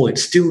is small, it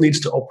still needs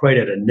to operate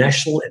at a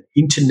national and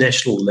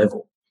international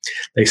level.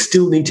 They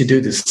still need to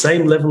do the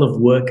same level of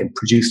work and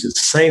produce the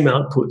same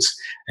outputs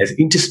as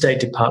interstate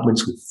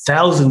departments with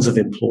thousands of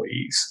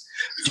employees.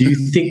 Do you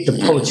think the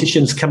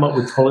politicians come up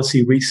with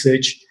policy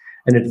research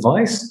and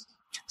advice?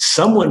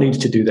 Someone needs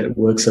to do that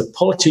work so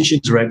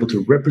politicians are able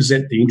to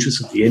represent the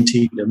interests of the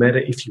NT, no matter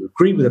if you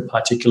agree with a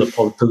particular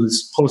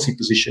policy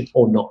position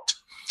or not.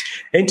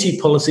 NT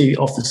policy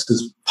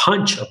officers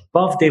punch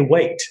above their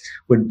weight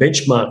when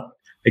benchmarked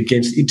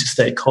against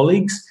interstate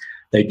colleagues.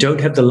 They don't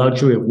have the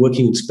luxury of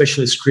working in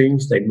specialist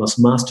streams. They must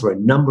master a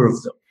number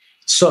of them.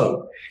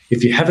 So,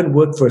 if you haven't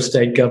worked for a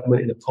state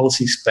government in a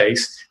policy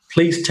space,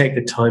 please take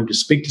the time to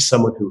speak to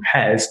someone who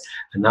has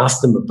and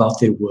ask them about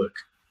their work.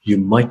 You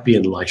might be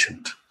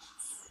enlightened.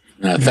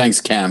 Thanks,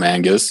 Cam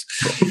Angus.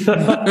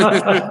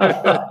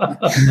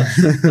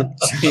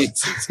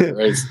 Jesus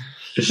Christ.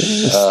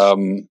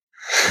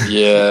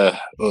 Yeah,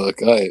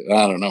 look, I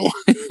don't know.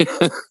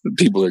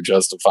 People are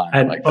justifying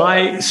and it like that.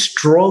 I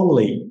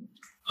strongly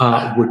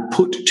would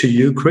put to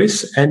you,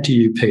 Chris, and to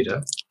you,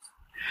 Peter,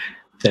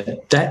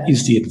 that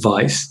is the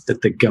advice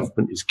that the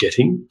government is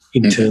getting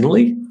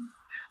internally,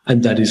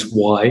 and that is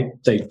why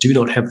they do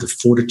not have the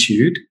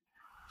fortitude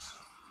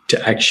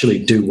to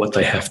actually do what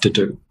they have to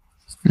do.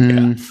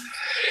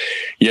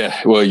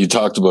 Yeah, well, you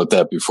talked about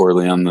that before,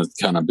 Leon, that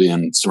kind of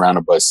being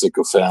surrounded by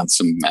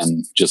sycophants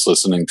and just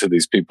listening to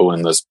these people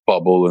in this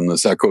bubble, in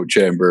this echo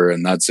chamber,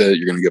 and that's it.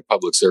 You're going to get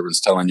public servants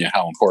telling you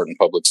how important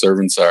public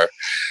servants are.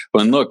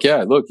 But look,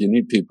 you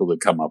need people to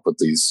come up with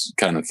these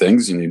kind of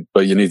things. You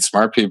need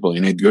smart people.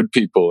 You need good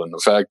people. And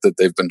the fact that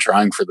they've been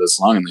trying for this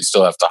long and they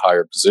still have to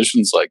hire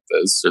positions like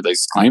this, or they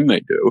claim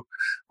they do,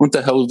 what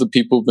the hell have the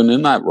people who've been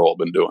in that role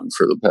been doing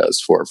for the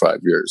past 4 or 5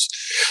 years?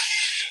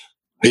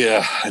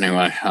 Yeah,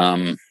 anyway,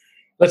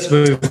 Let's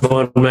move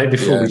on, mate,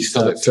 before we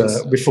start,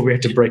 before we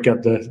have to break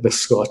out the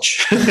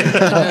scotch.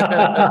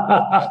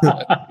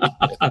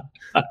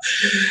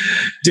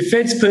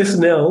 Defence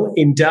personnel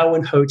in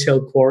Darwin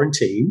hotel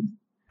quarantine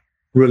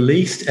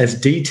released as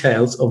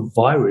details of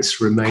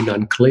virus remain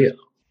unclear.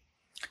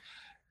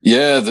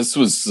 Yeah, this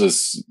was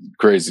this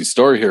crazy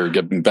story here,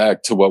 getting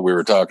back to what we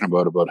were talking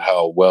about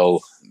how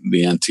well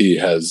the NT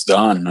has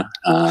done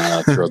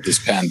throughout this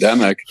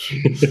pandemic.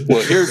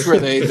 Well, here's where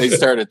they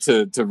started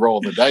to roll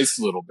the dice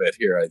a little bit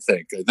here, I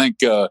think.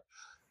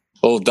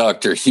 Old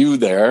Dr. Hugh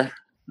there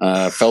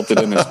felt it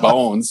in his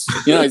bones.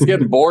 He's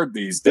getting bored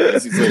these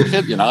days. He's like,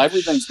 shit,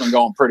 everything's been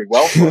going pretty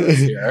well for us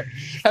here.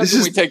 How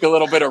can we take a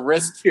little bit of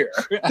risk here?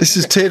 This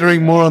is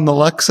teetering more on the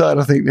luck side,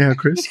 I think, now,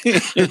 Chris.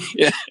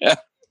 Yeah.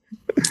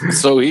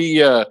 So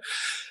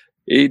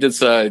he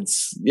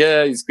decides,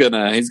 he's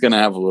gonna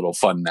have a little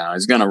fun now.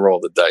 He's gonna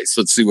roll the dice.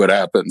 Let's see what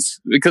happens.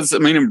 Because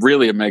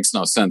really, it makes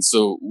no sense.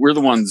 So we're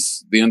the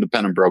ones. The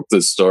Independent broke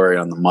this story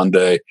on the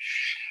Monday,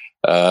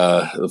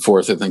 the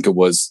 4th, I think it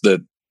was,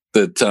 that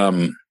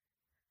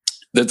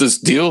this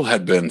deal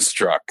had been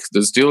struck.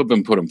 This deal had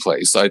been put in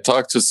place. I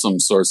talked to some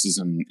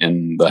sources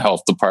in the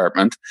health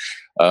department,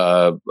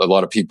 a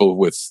lot of people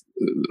with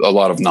a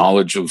lot of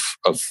knowledge of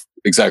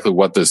exactly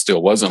what this deal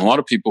was, and a lot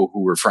of people who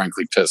were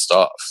frankly pissed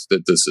off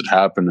that this had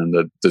happened and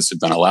that this had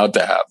been allowed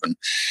to happen.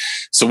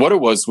 So what it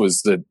was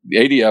that the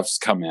ADF's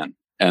come in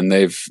and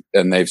they've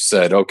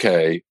said,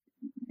 okay,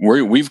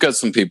 we've got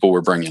some people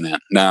we're bringing in.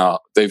 Now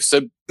they've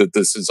said that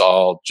this is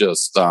all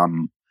just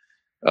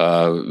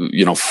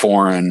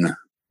foreign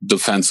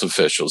defense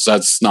officials.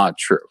 That's not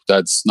true.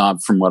 That's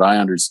not, from what I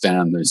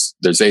understand.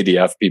 There's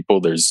ADF people.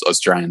 There's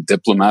Australian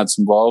diplomats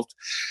involved.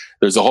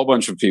 There's a whole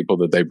bunch of people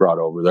that they brought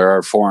over. There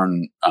are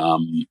foreign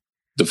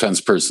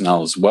defense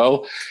personnel as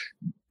well.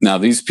 Now,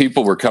 these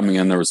people were coming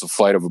in. There was a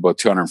flight of about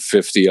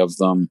 250 of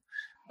them,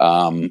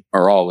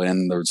 are all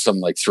in. There was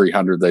something like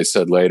 300, they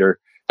said later.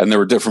 And there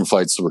were different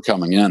flights that were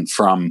coming in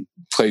from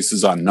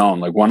places unknown.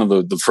 Like one of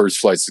the first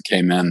flights that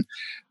came in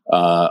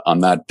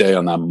on that day,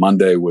 on that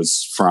Monday,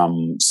 was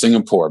from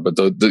Singapore. But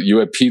you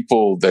had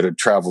people that had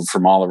traveled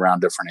from all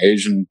around different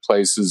Asian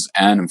places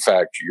and, in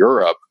fact,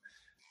 Europe,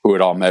 who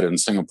had all met in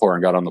Singapore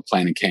and got on the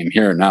plane and came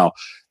here. Now,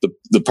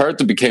 the part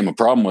that became a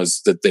problem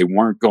was that they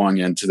weren't going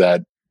into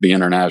the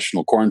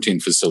international quarantine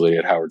facility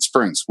at Howard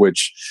Springs,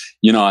 which,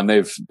 and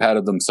they've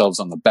patted themselves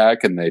on the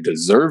back and they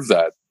deserve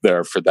that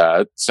there for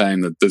that,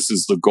 saying that this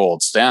is the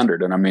gold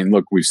standard. And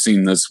look, we've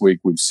seen this week,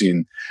 we've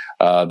seen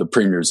the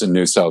premiers in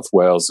New South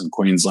Wales and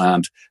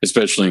Queensland,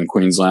 especially in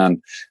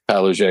Queensland,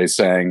 Palaszczuk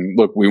saying,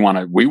 look, we want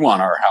a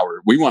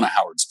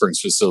Howard Springs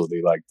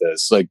facility like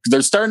this. Like,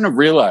 they're starting to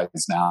realize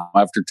now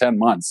after 10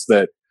 months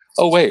that,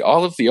 oh wait,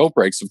 all of the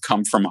outbreaks have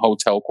come from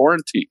hotel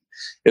quarantine.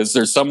 Is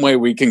there some way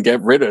we can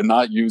get rid of,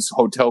 not use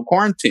hotel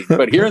quarantine?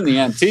 But here in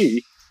the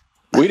NT,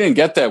 we didn't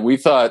get that. We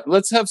thought,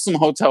 let's have some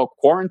hotel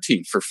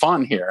quarantine for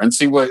fun here and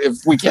see if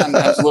we can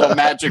have a little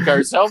magic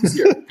ourselves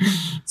here.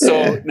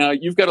 So now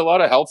you've got a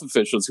lot of health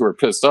officials who are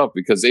pissed off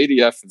because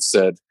ADF has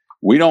said,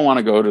 we don't want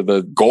to go to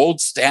the gold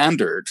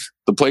standard,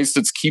 the place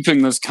that's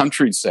keeping this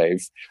country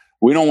safe.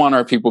 We don't want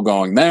our people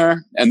going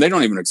there. And they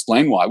don't even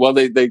explain why. Well,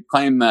 they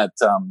claim that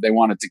they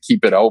wanted to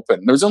keep it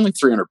open. There's only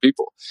 300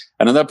 people.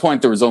 And at that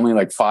point, there was only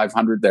like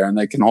 500 there, and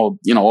they can hold,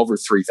 over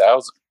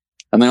 3,000.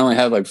 And they only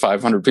had like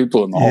 500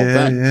 people in the whole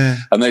thing. Yeah.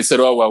 And they said,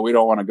 oh, well, we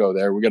don't want to go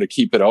there. We got to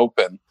keep it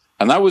open.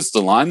 And that was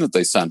the line that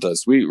they sent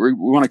us. We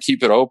want to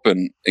keep it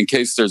open in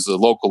case there's a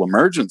local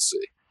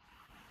emergency.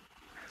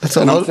 That's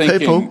a lot of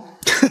people.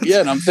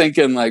 Yeah, and I'm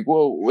thinking like,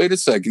 well, wait a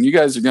second. You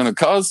guys are going to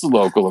cause the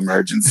local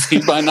emergency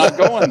by not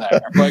going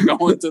there, by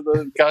going to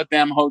the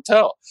goddamn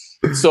hotel.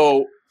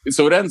 So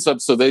it ends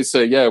up, so they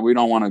say, yeah, we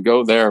don't want to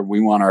go there.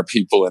 We want our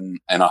people in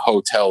a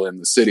hotel in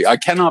the city. I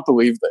cannot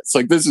believe this.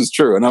 Like, this is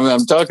true. And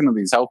I'm talking to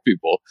these health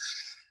people,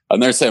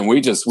 and they're saying,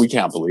 we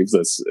can't believe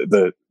this.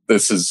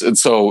 This is, and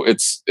so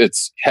it's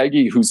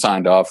Heggie who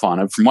signed off on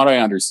it. From what I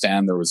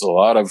understand, there was a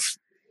lot of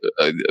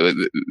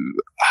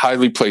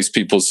highly placed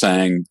people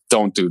saying,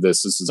 don't do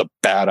this. This is a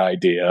bad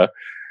idea.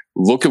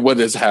 Look at what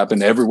has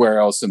happened everywhere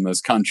else in this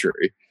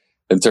country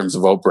in terms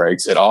of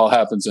outbreaks. It all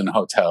happens in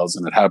hotels,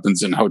 and it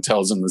happens in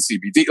hotels in the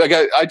CBD. Like,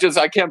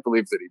 I can't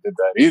believe that he did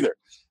that either.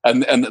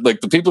 And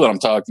like, the people that I'm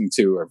talking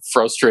to are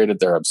frustrated.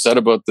 They're upset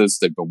about this.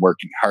 They've been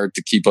working hard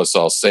to keep us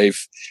all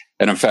safe,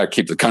 and in fact,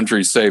 keep the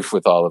country safe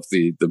with all of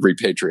the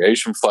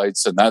repatriation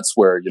flights. And that's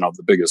where,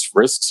 the biggest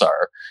risks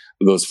are,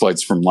 those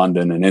flights from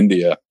London and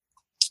India.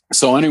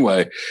 So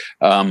anyway,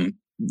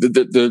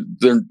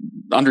 they're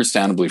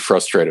understandably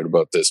frustrated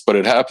about this, but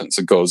it happens.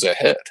 It goes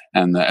ahead,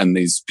 and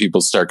these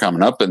people start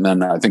coming up. And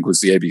then I think it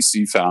was the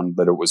ABC found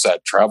that it was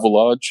at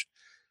Travelodge.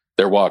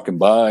 They're walking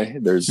by.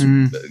 There's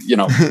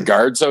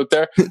guards out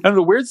there. And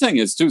the weird thing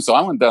is too. So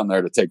I went down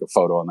there to take a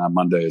photo on that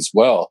Monday as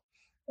well,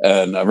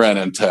 and I ran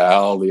into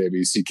Al, the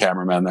ABC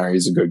cameraman there.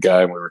 He's a good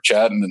guy, and we were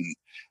chatting, and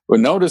we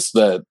noticed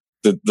that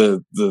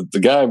the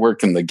guy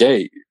working the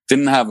gate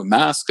didn't have a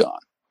mask on.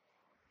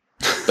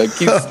 Like,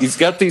 he's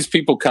got these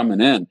people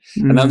coming in,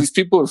 and now these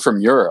people are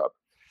from Europe,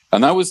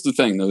 And that was the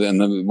thing.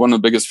 And one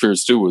of the biggest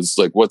fears too was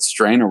like, what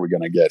strain are we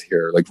going to get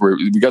here? Like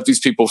we got these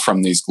people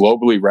from these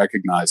globally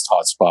recognized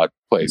hotspot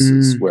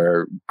places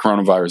where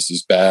coronavirus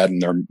is bad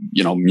and they're,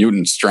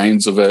 mutant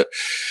strains of it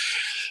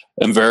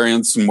and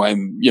variants. And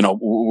when,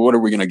 what are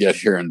we going to get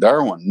here in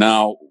Darwin?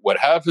 Now, what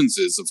happens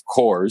is, of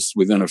course,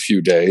 within a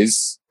few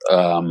days,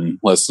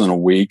 less than a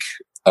week,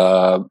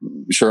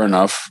 sure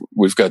enough,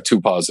 we've got 2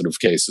 positive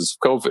cases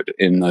of COVID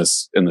in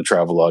the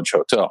Travelodge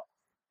Hotel.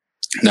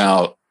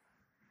 Now,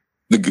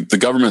 the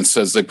government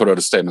says they put out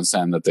a statement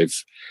saying that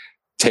they've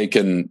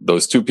taken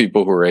those 2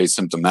 people who are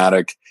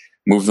asymptomatic,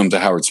 moved them to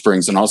Howard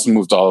Springs, and also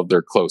moved all of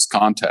their close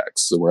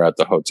contacts that were at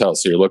the hotel.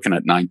 So you're looking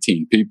at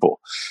 19 people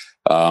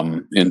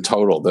in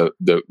total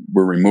that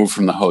were removed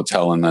from the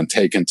hotel and then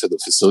taken to the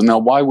facility. Now,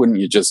 why wouldn't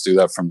you just do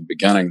that from the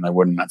beginning? They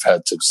wouldn't have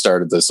had to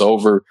started this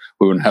over.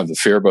 We wouldn't have the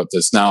fear about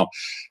this. Now,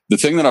 the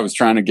thing that I was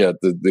trying to get,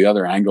 the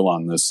other angle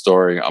on this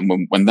story,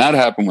 when that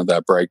happened with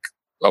that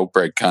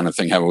outbreak kind of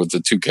thing happened with the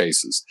 2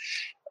 cases,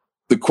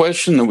 the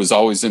question that was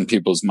always in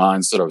people's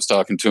minds that I was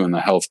talking to in the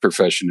health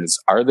profession is,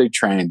 are they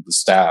trained, the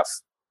staff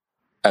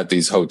at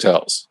these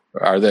hotels?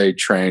 Are they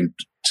trained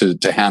to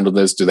handle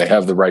this? Do they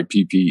have the right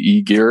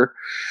PPE gear?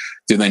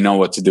 Do they know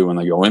what to do when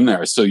they go in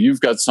there? So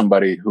you've got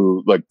somebody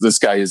who, like, this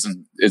guy he's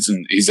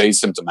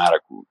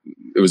asymptomatic.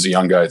 It was a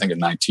young guy, I think a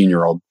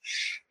 19-year-old.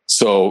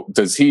 So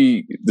does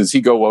he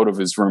go out of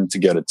his room to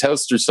get a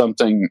test or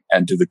something?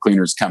 And do the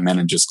cleaners come in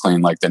and just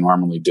clean like they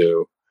normally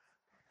do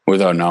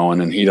without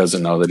knowing? And he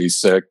doesn't know that he's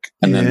sick.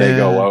 And then they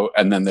go out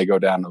and then they go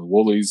down to the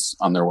Woolies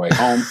on their way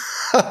home.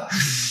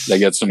 They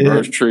get some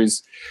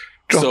groceries.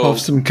 Drop off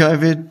some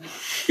COVID.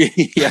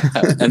 Yeah.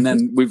 And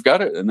then we've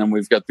got it. And then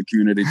we've got the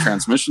community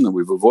transmission that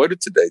we've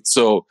avoided to date.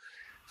 So,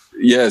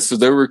 so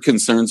there were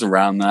concerns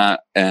around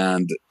that.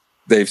 And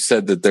they've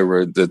said that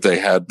they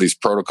had these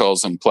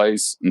protocols in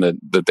place and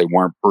that they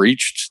weren't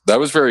breached. That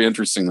was very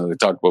interesting that they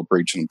talked about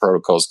breaching the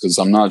protocols, because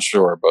I'm not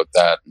sure about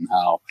that and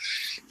how,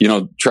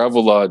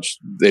 Travelodge,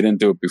 they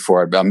didn't do it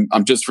before.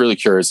 I'm just really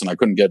curious, and I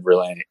couldn't get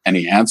really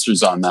any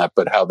answers on that,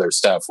 but how their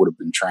staff would have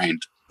been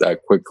trained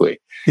that quickly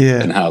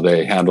and how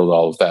they handled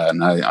all of that.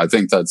 And I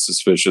think that's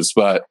suspicious.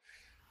 But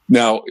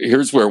now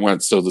here's where it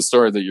went. So the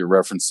story that you're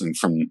referencing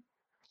from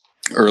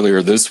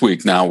earlier this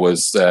week now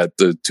was that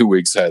the 2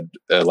 weeks had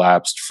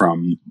elapsed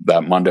from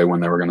that Monday when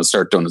they were going to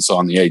start doing this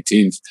on the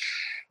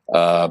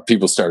 18th.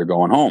 People started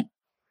going home,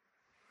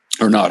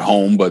 or not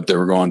home, but they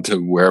were going to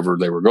wherever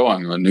they were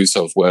going, New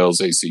South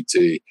Wales, ACT,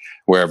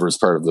 wherever is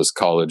part of this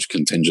college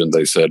contingent.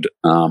 They said,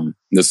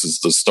 this is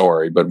the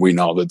story, but we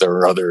know that there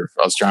are other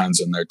Australians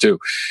in there too.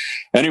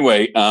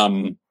 Anyway,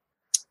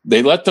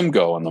 they let them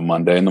go on the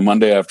Monday, and the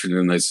Monday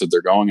afternoon they said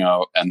they're going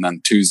out, and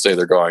then Tuesday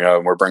they're going out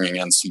and we're bringing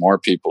in some more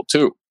people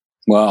too.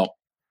 Well,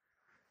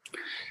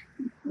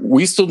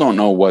 we still don't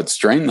know what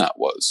strain that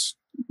was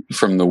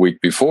from the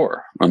week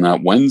before. On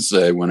that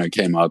Wednesday, when it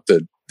came out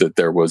that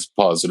there was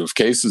positive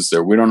cases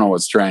there, we don't know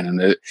what strain.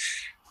 And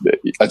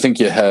I think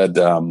you had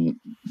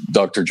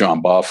Dr.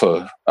 John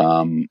Boffa,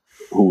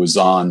 who was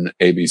on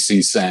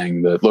ABC,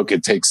 saying that, look,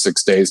 it takes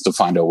 6 days to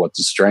find out what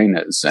the strain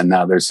is. And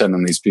now they're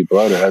sending these people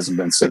out. It hasn't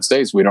been 6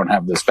 days. We don't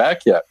have this back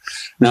yet.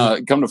 Now,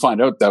 come to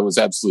find out, that was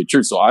absolutely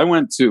true. So I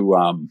went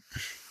to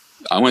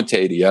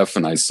ADF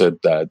and I said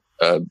that,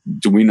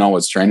 do we know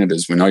what strain it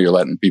is? We know you're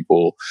letting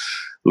people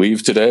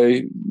leave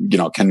today.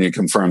 Can you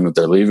confirm that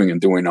they're leaving?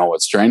 And do we know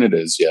what strain it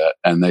is yet?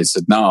 And they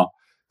said, no,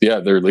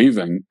 they're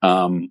leaving.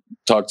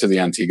 Talk to the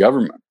NT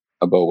government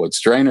about what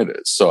strain it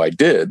is. So I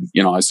did.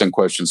 I sent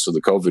questions to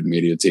the COVID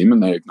media team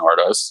and they ignored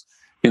us.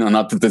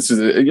 Not that this is,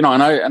 and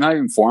I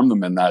informed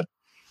them in that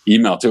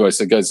email too. I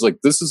said, guys,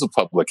 like, this is a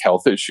public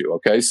health issue.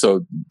 Okay.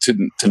 So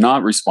to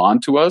not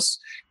respond to us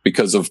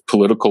because of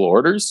political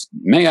orders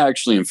may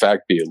actually in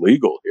fact be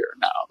illegal here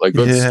now. Like,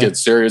 let's get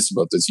serious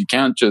about this. You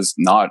can't just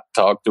not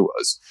talk to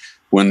us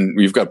when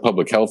we've got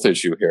public health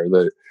issue here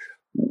that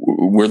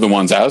we're the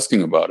ones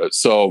asking about it.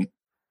 So,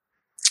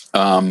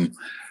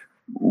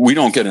 we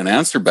don't get an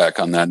answer back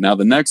on that. Now,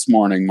 the next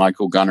morning,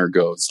 Michael Gunner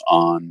goes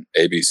on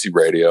ABC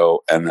radio,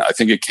 and I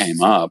think it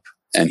came up,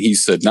 and he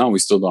said, no, we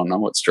still don't know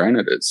what strain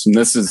it is. And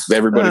this is,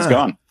 everybody's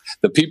gone.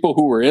 The people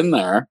who were in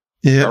there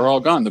are all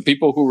gone. The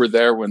people who were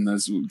there when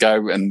this guy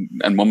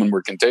and woman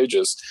were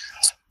contagious,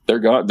 they're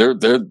gone.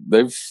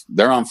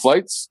 They're on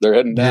flights. They're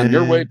heading down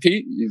your way,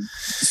 Pete. You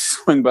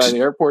swing by the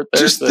airport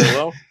there, say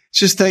hello.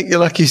 Just thank your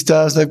lucky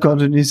stars they've gone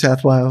to New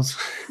South Wales.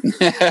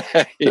 And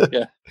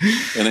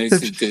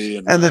ACT.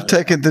 And they've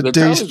taken the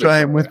D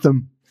strain with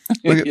them.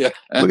 We're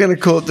going to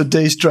call it the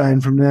D strain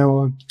from now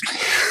on.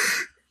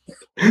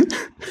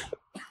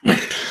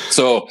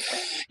 So,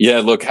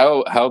 look,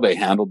 how they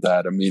handled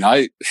that. I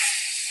mean,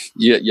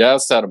 you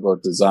asked that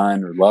about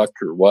design or luck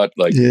or what.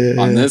 Like,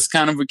 on this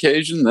kind of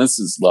occasion, this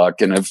is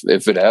luck. And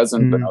if it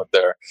hasn't been out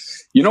there,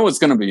 what's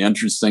going to be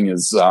interesting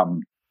is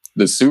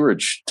the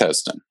sewage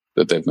testing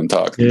that they've been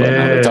talking about.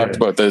 Now, they talked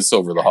about this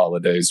over the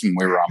holidays when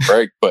we were on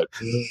break, but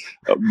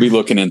I'll be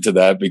looking into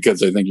that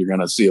because I think you're going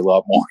to see a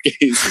lot more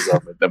cases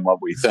of it than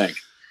what we think.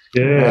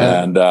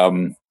 Yeah.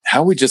 And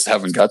how we just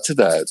haven't got to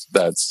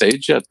that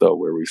stage yet, though,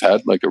 where we've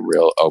had like a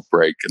real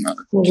outbreak in a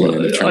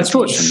community I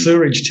thought transmission.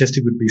 sewage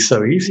testing would be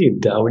so easy in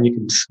Darwin. You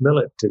can smell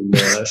it in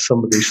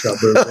some of these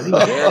suburbs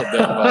anyway.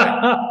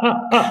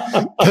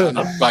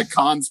 By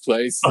Khan's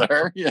place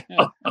there. Yeah.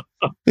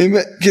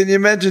 Can you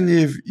imagine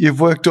you've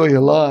worked all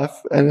your life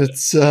and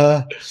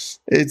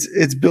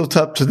it's built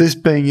up to this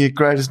being your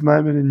greatest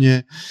moment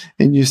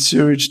in your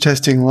sewage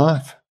testing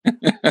life?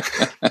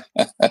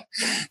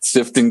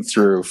 Sifting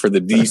through for the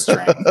D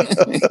strain.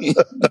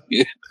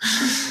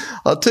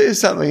 I'll tell you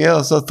something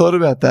else. I thought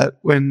about that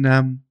when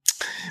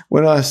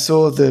I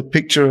saw the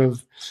picture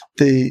of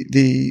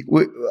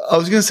I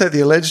was going to say the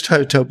alleged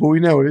hotel, but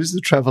we know it is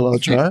the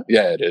Travelodge, right?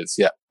 Yeah, it is.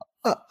 Yeah.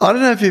 I don't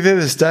know if you've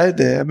ever stayed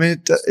there. I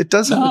mean, it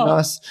does have a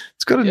nice.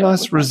 It's got a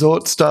nice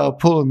resort style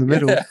pool in the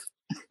middle. Yeah.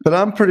 But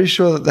I'm pretty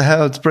sure that the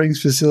Howard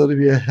Springs facility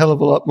would be a hell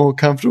of a lot more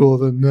comfortable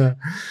than the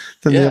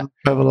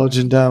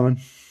Travelodge in Darwin.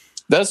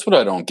 That's what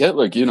I don't get.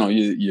 Like,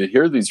 you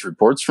hear these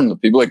reports from the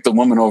people, like the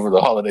woman over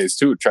the holidays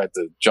too, who tried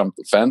to jump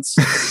the fence,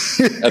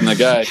 and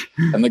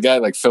the guy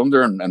like filmed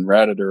her and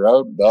ratted her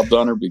out, dubbed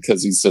on her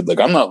because he said like,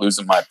 I'm not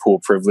losing my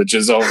pool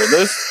privileges over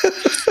this.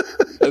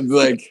 And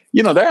like,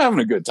 they're having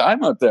a good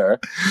time out there.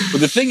 But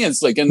the thing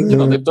is, like, and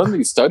they've done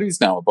these studies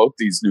now about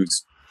these new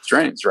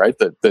strains, right?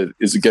 That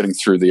is it getting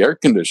through the air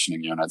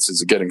conditioning units?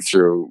 Is it getting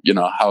through,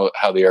 how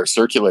the air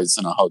circulates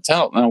in a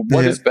hotel? Now,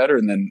 what is better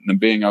than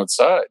being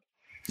outside?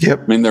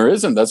 Yep. I mean, there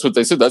isn't. That's what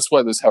they said. That's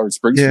why this Howard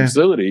Springs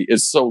facility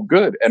is so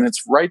good. And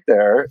it's right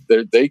there.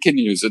 They can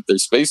use it.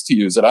 There's space to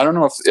use it. I don't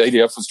know if the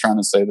ADF was trying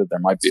to say that there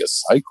might be a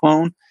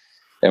cyclone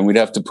and we'd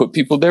have to put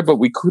people there, but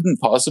we couldn't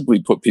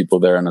possibly put people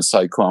there in a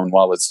cyclone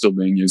while it's still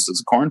being used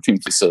as a quarantine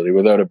facility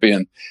without it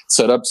being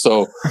set up.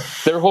 So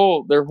their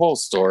whole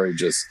story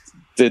just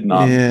did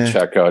not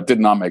check out, did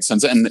not make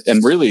sense. And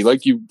really,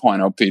 like you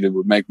point out, Pete, it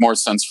would make more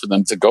sense for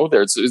them to go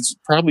there. It's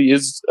probably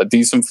is a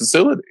decent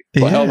facility.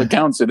 By all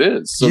accounts, it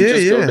is. So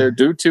just go there,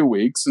 do 2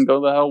 weeks, and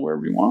go the hell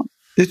wherever you want.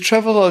 The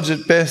Travelodge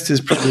at best is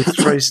probably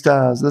 3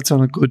 stars. That's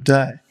on a good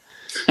day.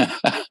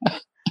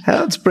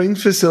 Howard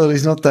Springs facility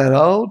is not that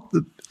old.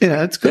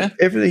 It's got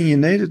everything you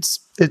need. It's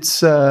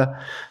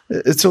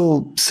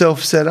all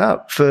self set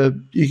up for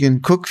you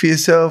can cook for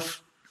yourself.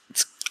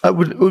 It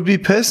would be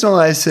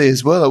personal AC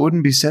as well. It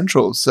wouldn't be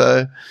central,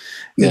 so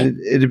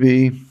it'd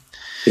be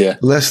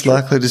less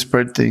likely to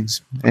spread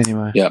things.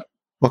 Anyway,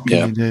 what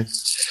can you do?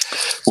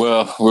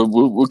 Well,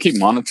 we'll keep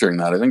monitoring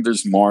that. I think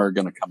there's more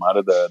going to come out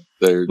of that.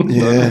 The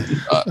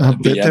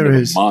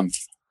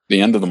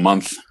end of the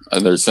month,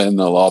 they're saying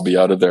they'll all be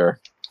out of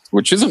there,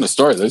 which isn't a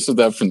story. They said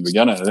that from the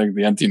beginning. I think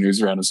the NT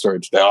News ran a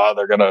story today.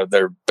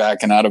 They're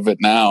backing out of it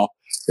now.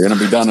 They're going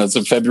to be done as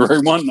of February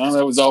 1. No,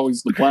 that was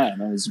always the plan.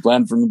 That was the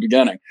plan from the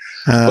beginning.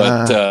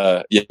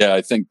 I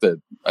think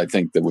that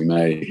we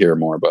may hear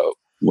more about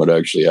what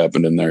actually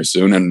happened in there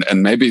soon.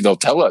 And maybe they'll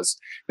tell us.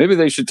 Maybe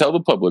they should tell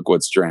the public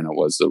what strain it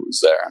was that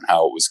was there and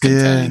how it was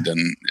contained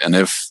and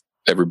if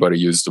everybody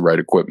used the right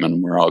equipment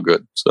and we're all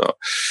good. So,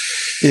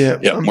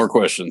 more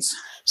questions.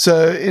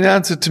 So in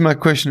answer to my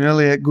question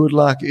earlier, good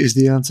luck is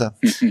the answer.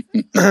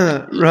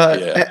 Right.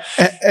 Yeah.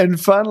 And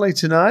finally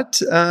tonight,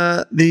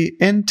 the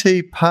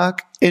NT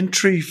Park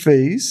entry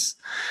fees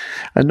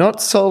are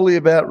not solely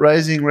about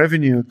raising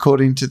revenue,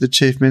 according to the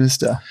Chief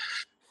Minister.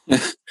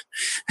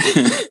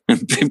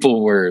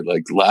 People were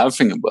like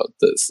laughing about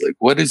this. Like,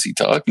 what is he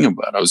talking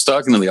about? I was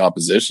talking to the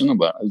opposition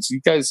about it. Did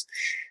you guys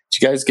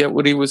get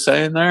what he was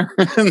saying there?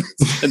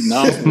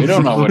 No, we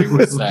don't know what he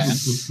was saying.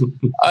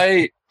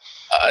 I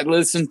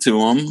listened to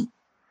him.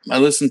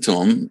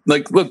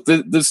 Like, look,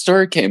 the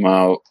story came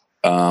out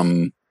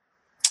kind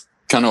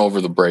of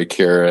over the break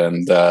here,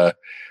 and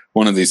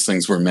one of these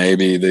things where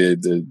maybe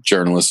the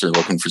journalists are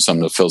looking for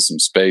something to fill some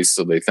space,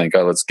 so they think,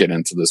 let's get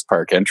into this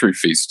park entry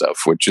fee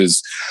stuff, which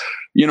was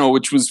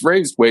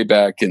raised way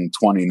back in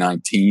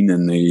 2019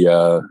 in the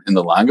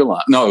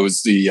Langelaan. No, it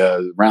was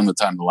around the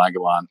time the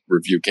Langelaan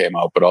review came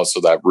out, but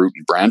also that root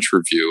and branch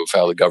review of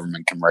how the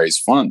government can raise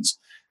funds.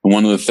 And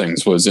one of the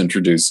things was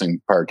introducing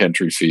park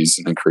entry fees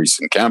and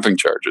increasing camping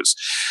charges.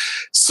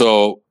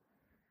 So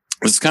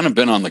it's kind of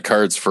been on the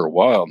cards for a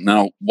while.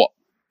 Now,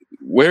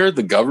 where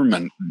the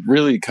government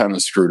really kind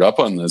of screwed up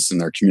on this in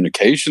their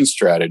communication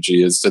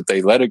strategy is that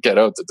they let it get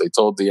out that they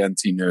told the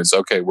NT News,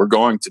 okay, we're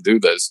going to do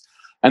this.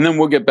 And then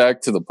we'll get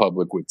back to the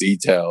public with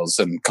details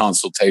and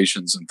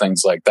consultations and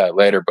things like that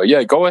later. But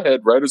yeah, go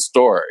ahead, write a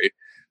story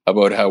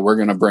about how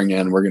we're going to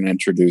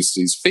introduce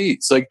these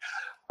fees. Like,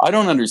 I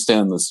don't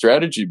understand the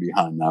strategy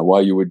behind that,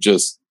 why you would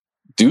just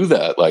do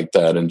that like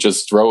that and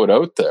just throw it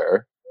out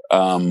there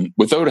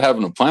without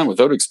having a plan,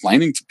 without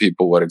explaining to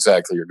people what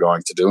exactly you're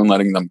going to do and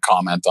letting them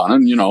comment on it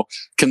and,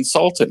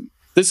 consulting.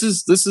 This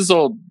is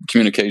all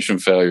communication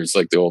failures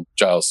like the old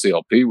Giles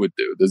CLP would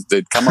do.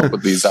 They'd come up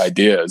with these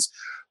ideas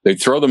They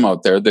throw them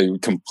out there. They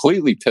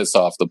completely piss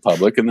off the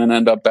public and then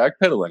end up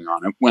backpedaling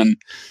on it when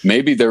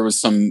maybe there was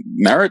some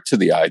merit to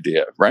the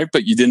idea, right?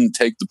 But you didn't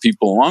take the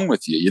people along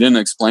with you. You didn't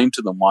explain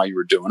to them why you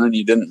were doing it, and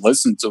you didn't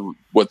listen to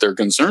what their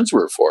concerns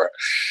were for it.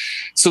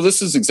 So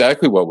this is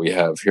exactly what we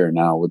have here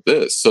now with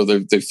this. So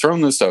they've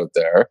thrown this out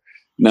there.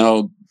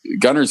 Now,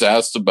 Gunnar's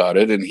asked about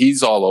it, and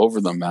he's all over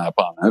the map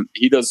on it.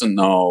 He doesn't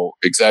know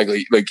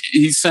exactly. Like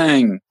he's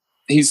saying,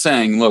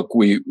 look,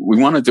 we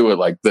want to do it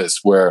like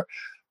this, where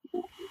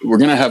we're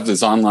going to have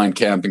this online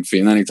camping fee.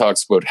 And then he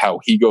talks about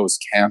how he goes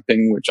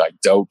camping, which I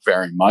doubt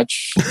very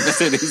much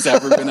that he's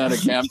ever been at a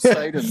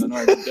campsite in the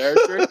Northern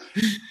Territory.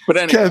 But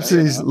anyway, camps in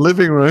his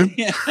living room.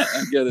 Yeah,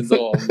 get his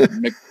old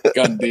Mick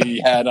Gundy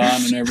hat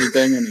on and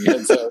everything, and he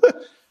heads out.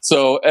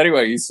 So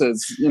anyway, he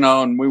says,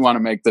 and we want to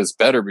make this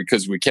better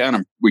because we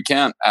can't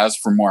ask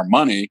for more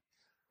money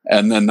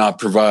and then not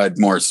provide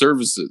more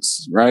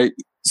services, right?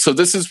 So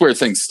this is where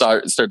things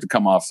start to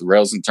come off the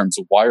rails in terms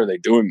of why are they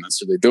doing this?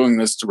 Are they doing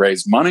this to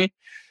raise money,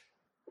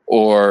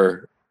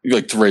 or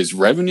like to raise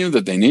revenue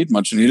that they need,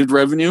 much needed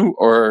revenue,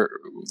 or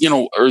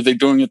are they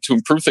doing it to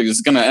improve things?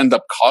 It's going to end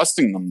up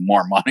costing them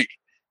more money,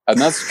 and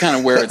that's kind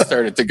of where it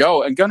started to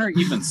go. And Gunnar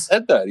even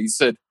said that. He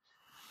said,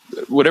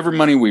 whatever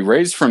money we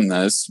raise from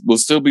this, we'll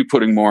still be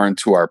putting more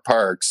into our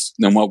parks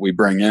than what we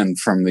bring in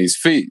from these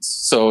fees.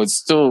 So it's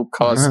still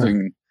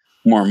costing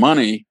more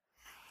money.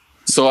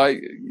 So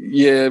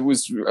it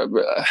was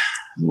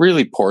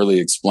really poorly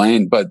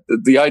explained. But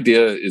the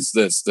idea is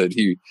this, that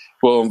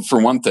for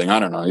one thing,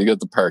 I don't know, you get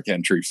the park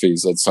entry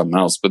fees, that's something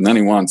else. But then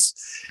he wants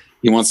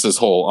this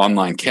whole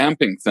online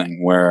camping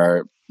thing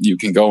where you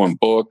can go and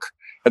book.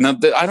 And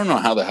then I don't know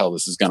how the hell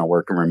this is going to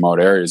work in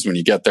remote areas when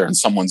you get there and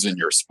someone's in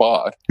your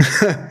spot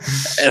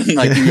and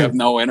you have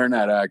no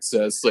internet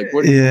access. Like,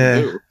 what do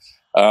you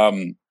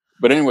do?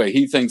 But anyway,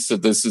 he thinks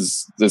that this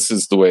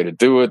is the way to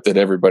do it, that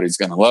everybody's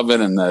going to love it,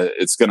 and that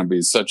it's going to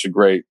be such a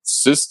great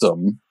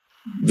system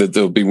that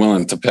they'll be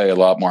willing to pay a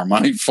lot more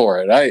money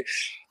for it.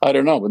 I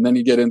don't know. But then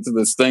you get into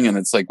this thing and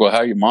it's like, well, how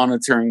are you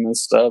monitoring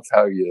this stuff?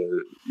 How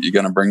you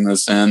going to bring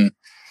this in?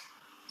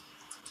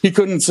 He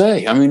couldn't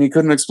say. I mean, he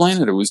couldn't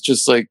explain it. It was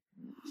just like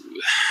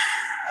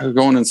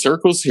going in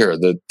circles here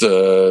that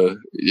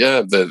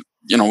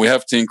we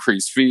have to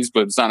increase fees,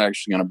 but it's not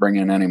actually going to bring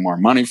in any more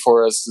money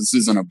for us. This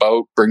isn't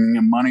about bringing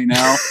in money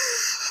now,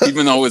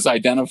 even though it was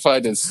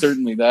identified as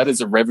certainly that is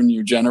a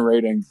revenue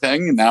generating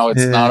thing. And now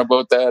it's not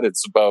about that.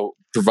 It's about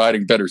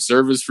providing better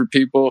service for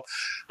people.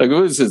 Like,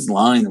 what was his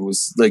line? It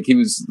was like, he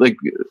was like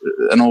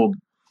an old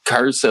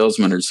car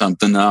salesman or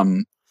something.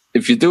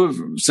 If you do it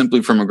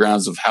simply from the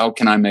grounds of how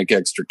can I make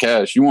extra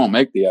cash, you won't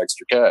make the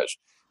extra cash.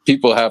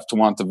 People have to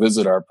want to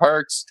visit our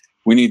parks.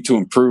 We need to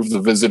improve the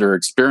visitor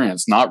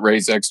experience, not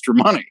raise extra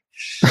money.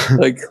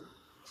 Like,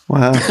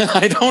 wow.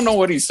 I don't know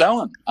what he's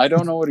selling. I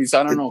don't know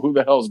who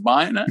the hell's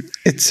buying it.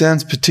 It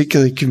sounds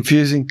particularly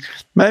confusing.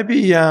 Maybe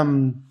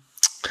you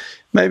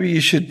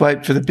should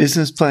wait for the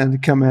business plan to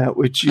come out,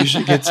 which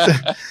usually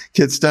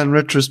gets done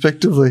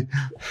retrospectively.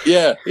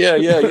 Yeah.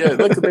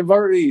 Look, they've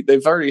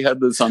already had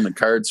this on the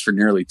cards for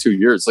nearly 2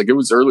 years. Like, it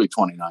was early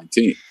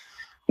 2019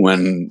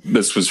 when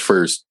this was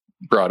first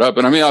brought up.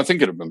 And I mean, I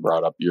think it had been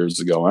brought up years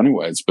ago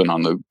anyway. It's been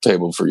on the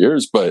table for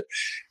years, but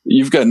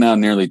you've got now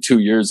nearly 2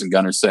 years and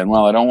Gunnar saying,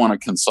 well, I don't want to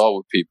consult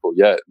with people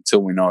yet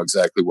until we know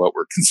exactly what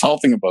we're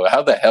consulting about.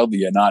 How the hell do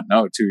you not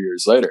know 2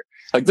 years later?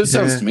 Like, this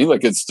sounds to me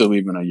like it's still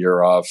even a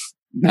year off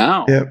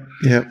now.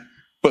 Yep.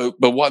 But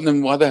why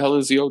the hell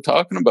is he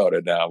talking about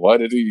it now? Why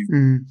did he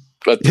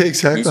let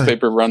the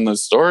newspaper run the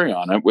story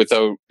on it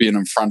without being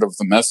in front of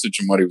the message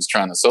and what he was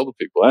trying to sell to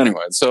people?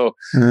 Anyway, so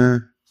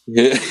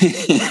yeah,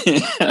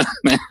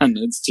 man,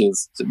 it's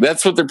just,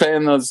 that's what they're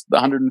paying those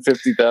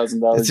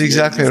 $150,000. That's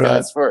exactly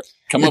right. For.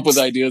 Come up with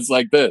ideas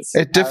like this.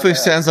 It definitely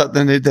sounds like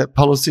they need that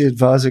policy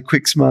advisor,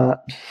 quick smart.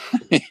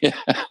 Yeah.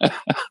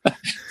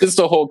 Just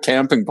a whole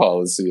camping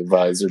policy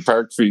advisor,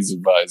 park fees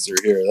advisor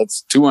here.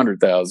 That's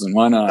 $200,000.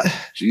 Why not?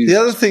 Jesus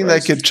the other thing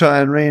Christ. they could try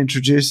and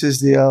reintroduce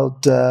is the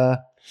old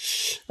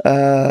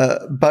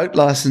boat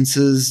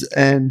licenses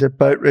and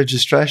boat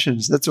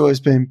registrations. That's always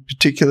been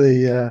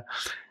particularly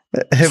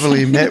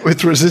heavily met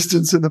with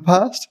resistance in the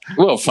past.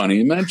 Well, funny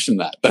you mentioned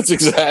that. That's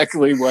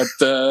exactly what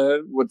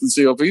the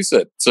CLP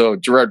said. So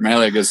Gerard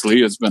Mailey, I guess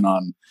Lee has been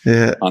on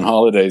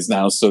holidays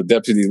now. So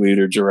Deputy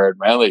Leader Gerard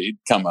Mailey, he'd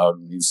come out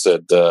and he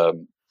said,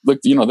 look,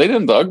 they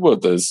didn't talk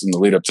about this in the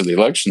lead up to the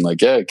election.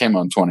 Like, it came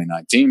out in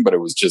 2019, but it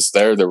was just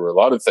there. There were a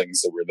lot of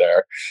things that were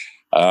there.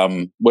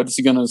 What's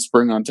he going to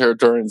spring on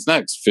Territorians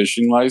next?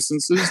 Fishing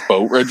licenses,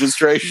 boat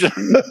registration?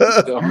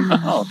 I don't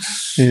know.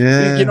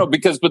 Yeah.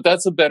 But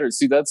that's a better,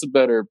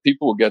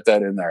 people will get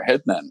that in their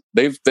head then.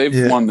 They've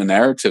won the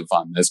narrative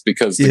on this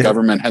because the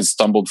government has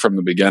stumbled from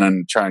the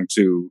beginning trying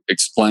to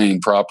explain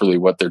properly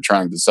what they're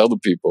trying to sell to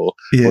people,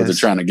 what they're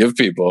trying to give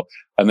people.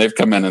 And they've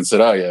come in and said,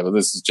 oh, yeah, well,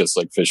 this is just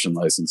like fishing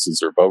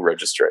licenses or boat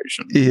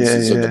registration. This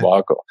is a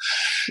debacle.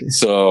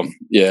 So,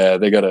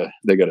 they gotta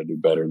do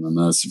better than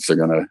this if they're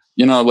going to,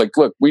 look,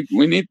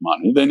 we need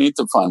money. They need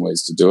to find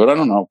ways to do it. I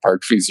don't know if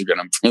park fees are going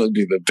to really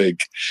be the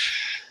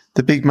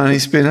The big money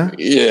spinner?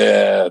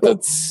 Yeah,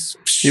 that's...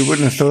 You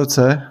wouldn't have thought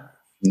so.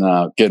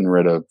 No, getting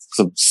rid of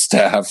some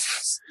staff.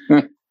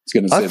 It's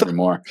going to save me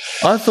more.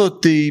 I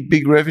thought the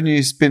big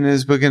revenue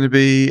spinners were going to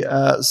be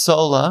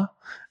solar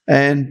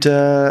and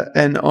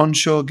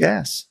onshore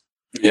gas.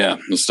 Yeah,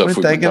 the stuff we've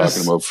been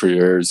talking about for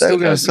years. They were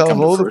going to solve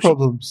all the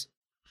problems.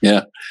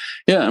 Yeah,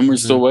 and we're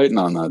still waiting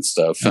on that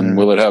stuff. And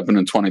will it happen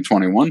in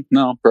 2021?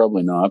 No,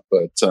 probably not.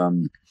 But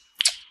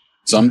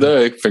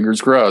someday,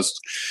 fingers crossed.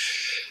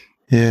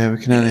 Yeah, we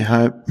can only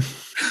hope.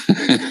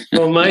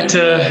 Well, mate,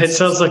 it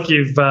sounds like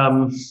you've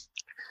opened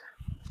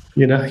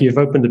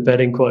the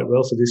betting quite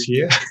well for this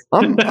year.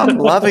 I'm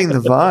loving the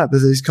vibe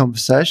of these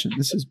conversations.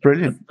 This is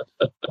brilliant.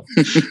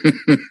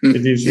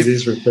 It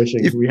is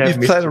refreshing.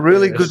 You've played a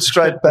really good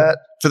straight bat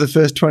for the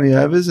first 20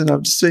 overs, and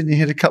I've just seen you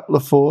hit a couple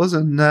of fours,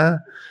 and I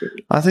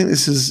think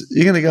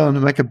you're going to go on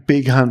to make a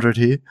big 100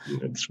 here.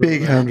 That's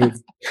big right. 100.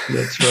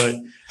 That's right.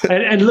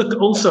 And look,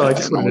 also, I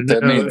just wanted to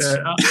know.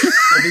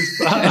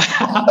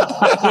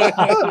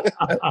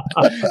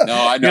 No,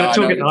 I know. You're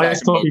talking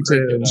ice hockey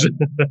terms.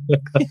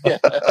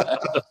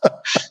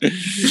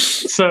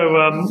 So,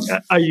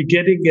 are you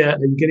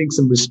getting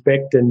some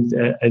respect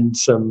and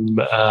some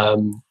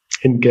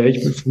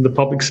engagement from the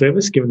public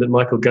service? Given that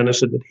Michael Gunner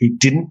said that he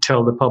didn't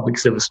tell the public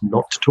service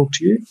not to talk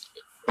to you.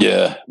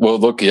 Yeah. Well,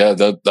 look,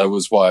 that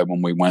was why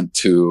when we went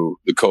to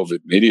the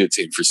COVID media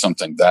team for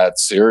something that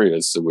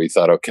serious, that we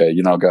thought, okay,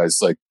 guys,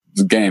 like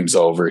the game's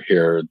over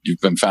here. You've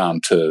been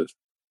found to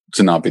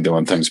not be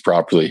doing things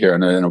properly here,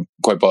 and it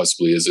quite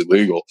possibly is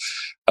illegal.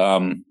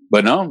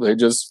 But no, they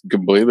just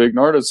completely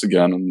ignored us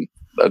again, and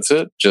that's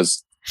it.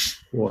 Just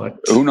what?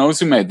 Who knows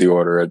who made the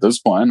order at this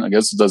point? I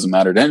guess it doesn't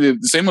matter. And the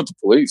same with the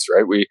police,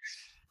 right? We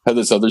had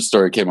this other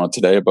story came out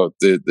today about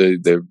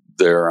they're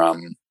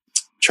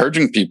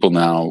charging people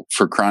now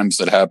for crimes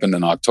that happened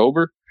in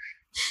October,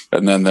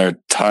 and then they're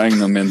tying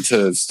them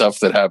into stuff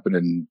that happened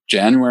in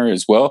January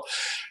as well.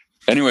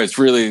 Anyway,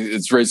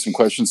 it's raised some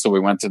questions. So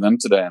we went to them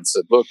today and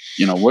said, look,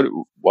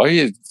 why are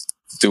you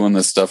doing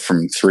this stuff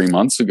from 3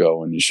 months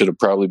ago? And you should have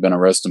probably been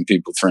arresting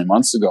people 3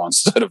 months ago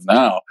instead of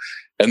now.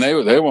 And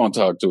they won't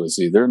talk to us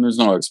either. And there's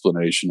no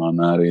explanation on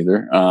that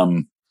either.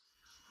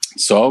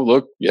 So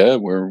look, yeah,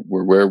 we're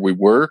where we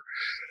were.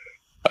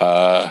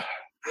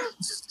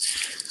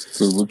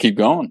 We'll keep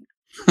going.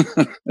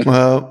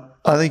 Well,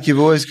 I think you've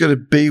always got to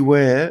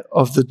beware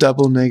of the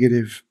double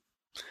negative.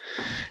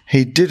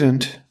 He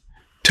didn't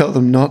tell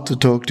them not to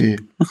talk to you.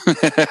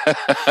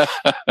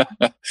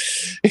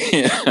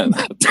 Yeah,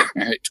 that's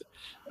right.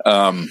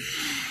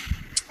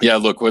 Yeah,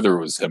 look, whether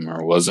it was him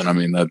or it wasn't, I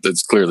mean,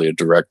 that's clearly a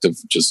directive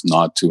just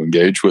not to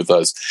engage with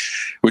us,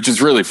 which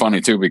is really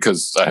funny too,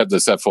 because I had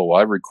this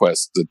FOI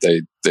request that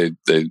they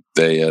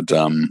had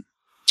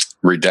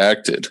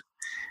redacted.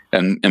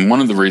 And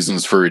one of the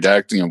reasons for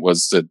redacting it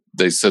was that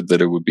they said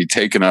that it would be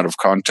taken out of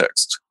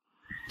context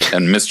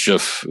and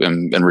mischief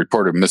and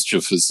reported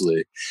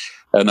mischievously.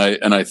 And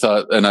I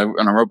thought, and I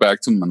wrote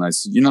back to them and I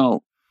said,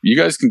 you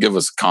guys can give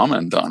us a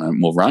comment on it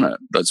and we'll run it.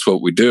 That's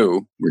what we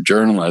do. We're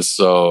journalists.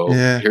 So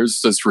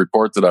Here's this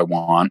report that I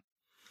want.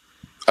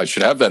 I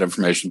should have that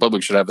information. The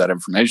public should have that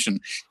information.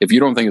 If you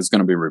don't think it's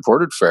going to be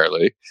reported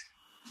fairly,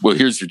 well,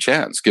 here's your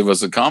chance. Give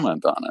us a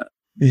comment on it.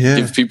 Yeah.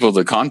 Give people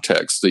the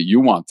context that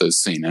you want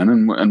this seen in,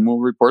 and we'll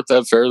report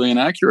that fairly and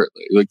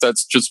accurately. Like,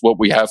 that's just what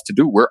we have to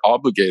do. We're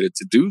obligated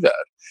to do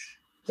that.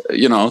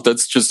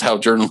 That's just how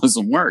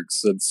journalism works.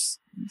 It's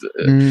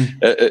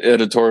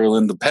editorial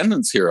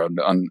independence here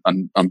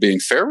on being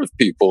fair with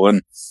people,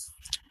 and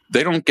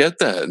they don't get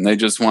that, and they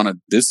just want to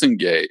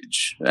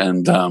disengage,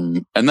 and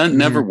that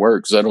never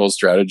works. That whole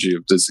strategy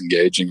of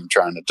disengaging and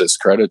trying to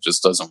discredit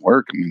just doesn't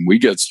work. I mean, we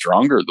get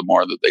stronger the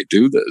more that they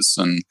do this,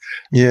 and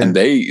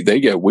they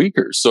get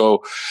weaker.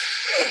 So,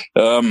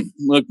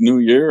 look, new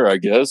year, I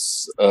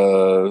guess,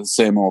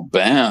 same old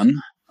ban.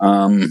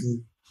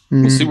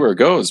 We'll see where it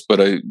goes, but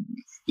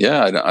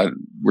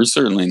we're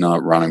certainly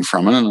not running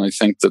from it, and I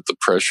think that the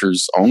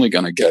pressure's only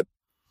going to get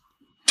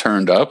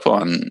turned up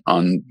on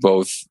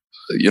both,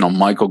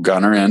 Michael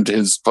Gunner and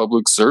his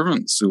public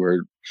servants who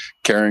are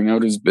carrying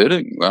out his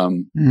bidding,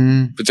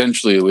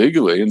 potentially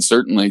illegally, and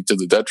certainly to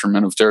the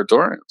detriment of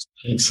Territorians.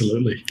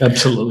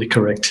 Absolutely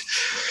correct.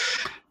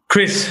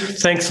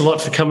 Chris, thanks a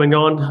lot for coming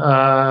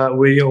on.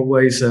 We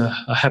always are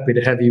happy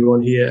to have you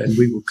on here, and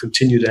we will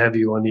continue to have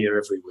you on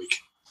here every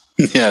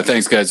week. Yeah,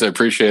 thanks, guys. I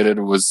appreciate it.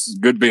 It was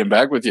good being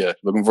back with you.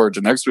 Looking forward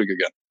to next week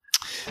again.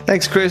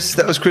 Thanks, Chris.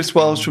 That was Chris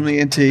Walsh from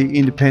the NT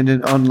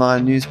Independent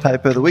online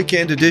newspaper, the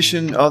weekend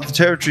edition of the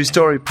Territory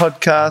Story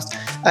podcast,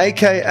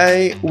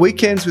 aka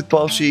Weekends with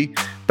Bolshy,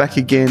 back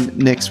again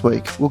next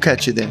week. We'll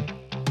catch you then.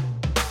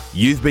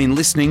 You've been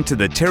listening to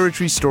the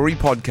Territory Story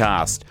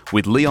podcast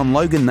with Leon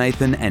Logan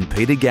Nathan and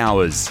Peter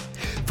Gowers.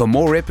 For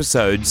more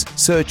episodes,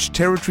 search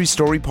Territory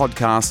Story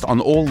podcast on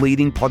all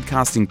leading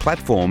podcasting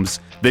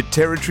platforms. The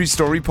Territory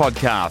Story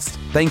podcast,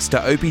 thanks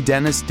to Opie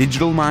Dennis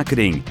Digital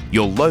Marketing,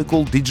 your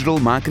local digital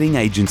marketing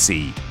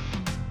agency.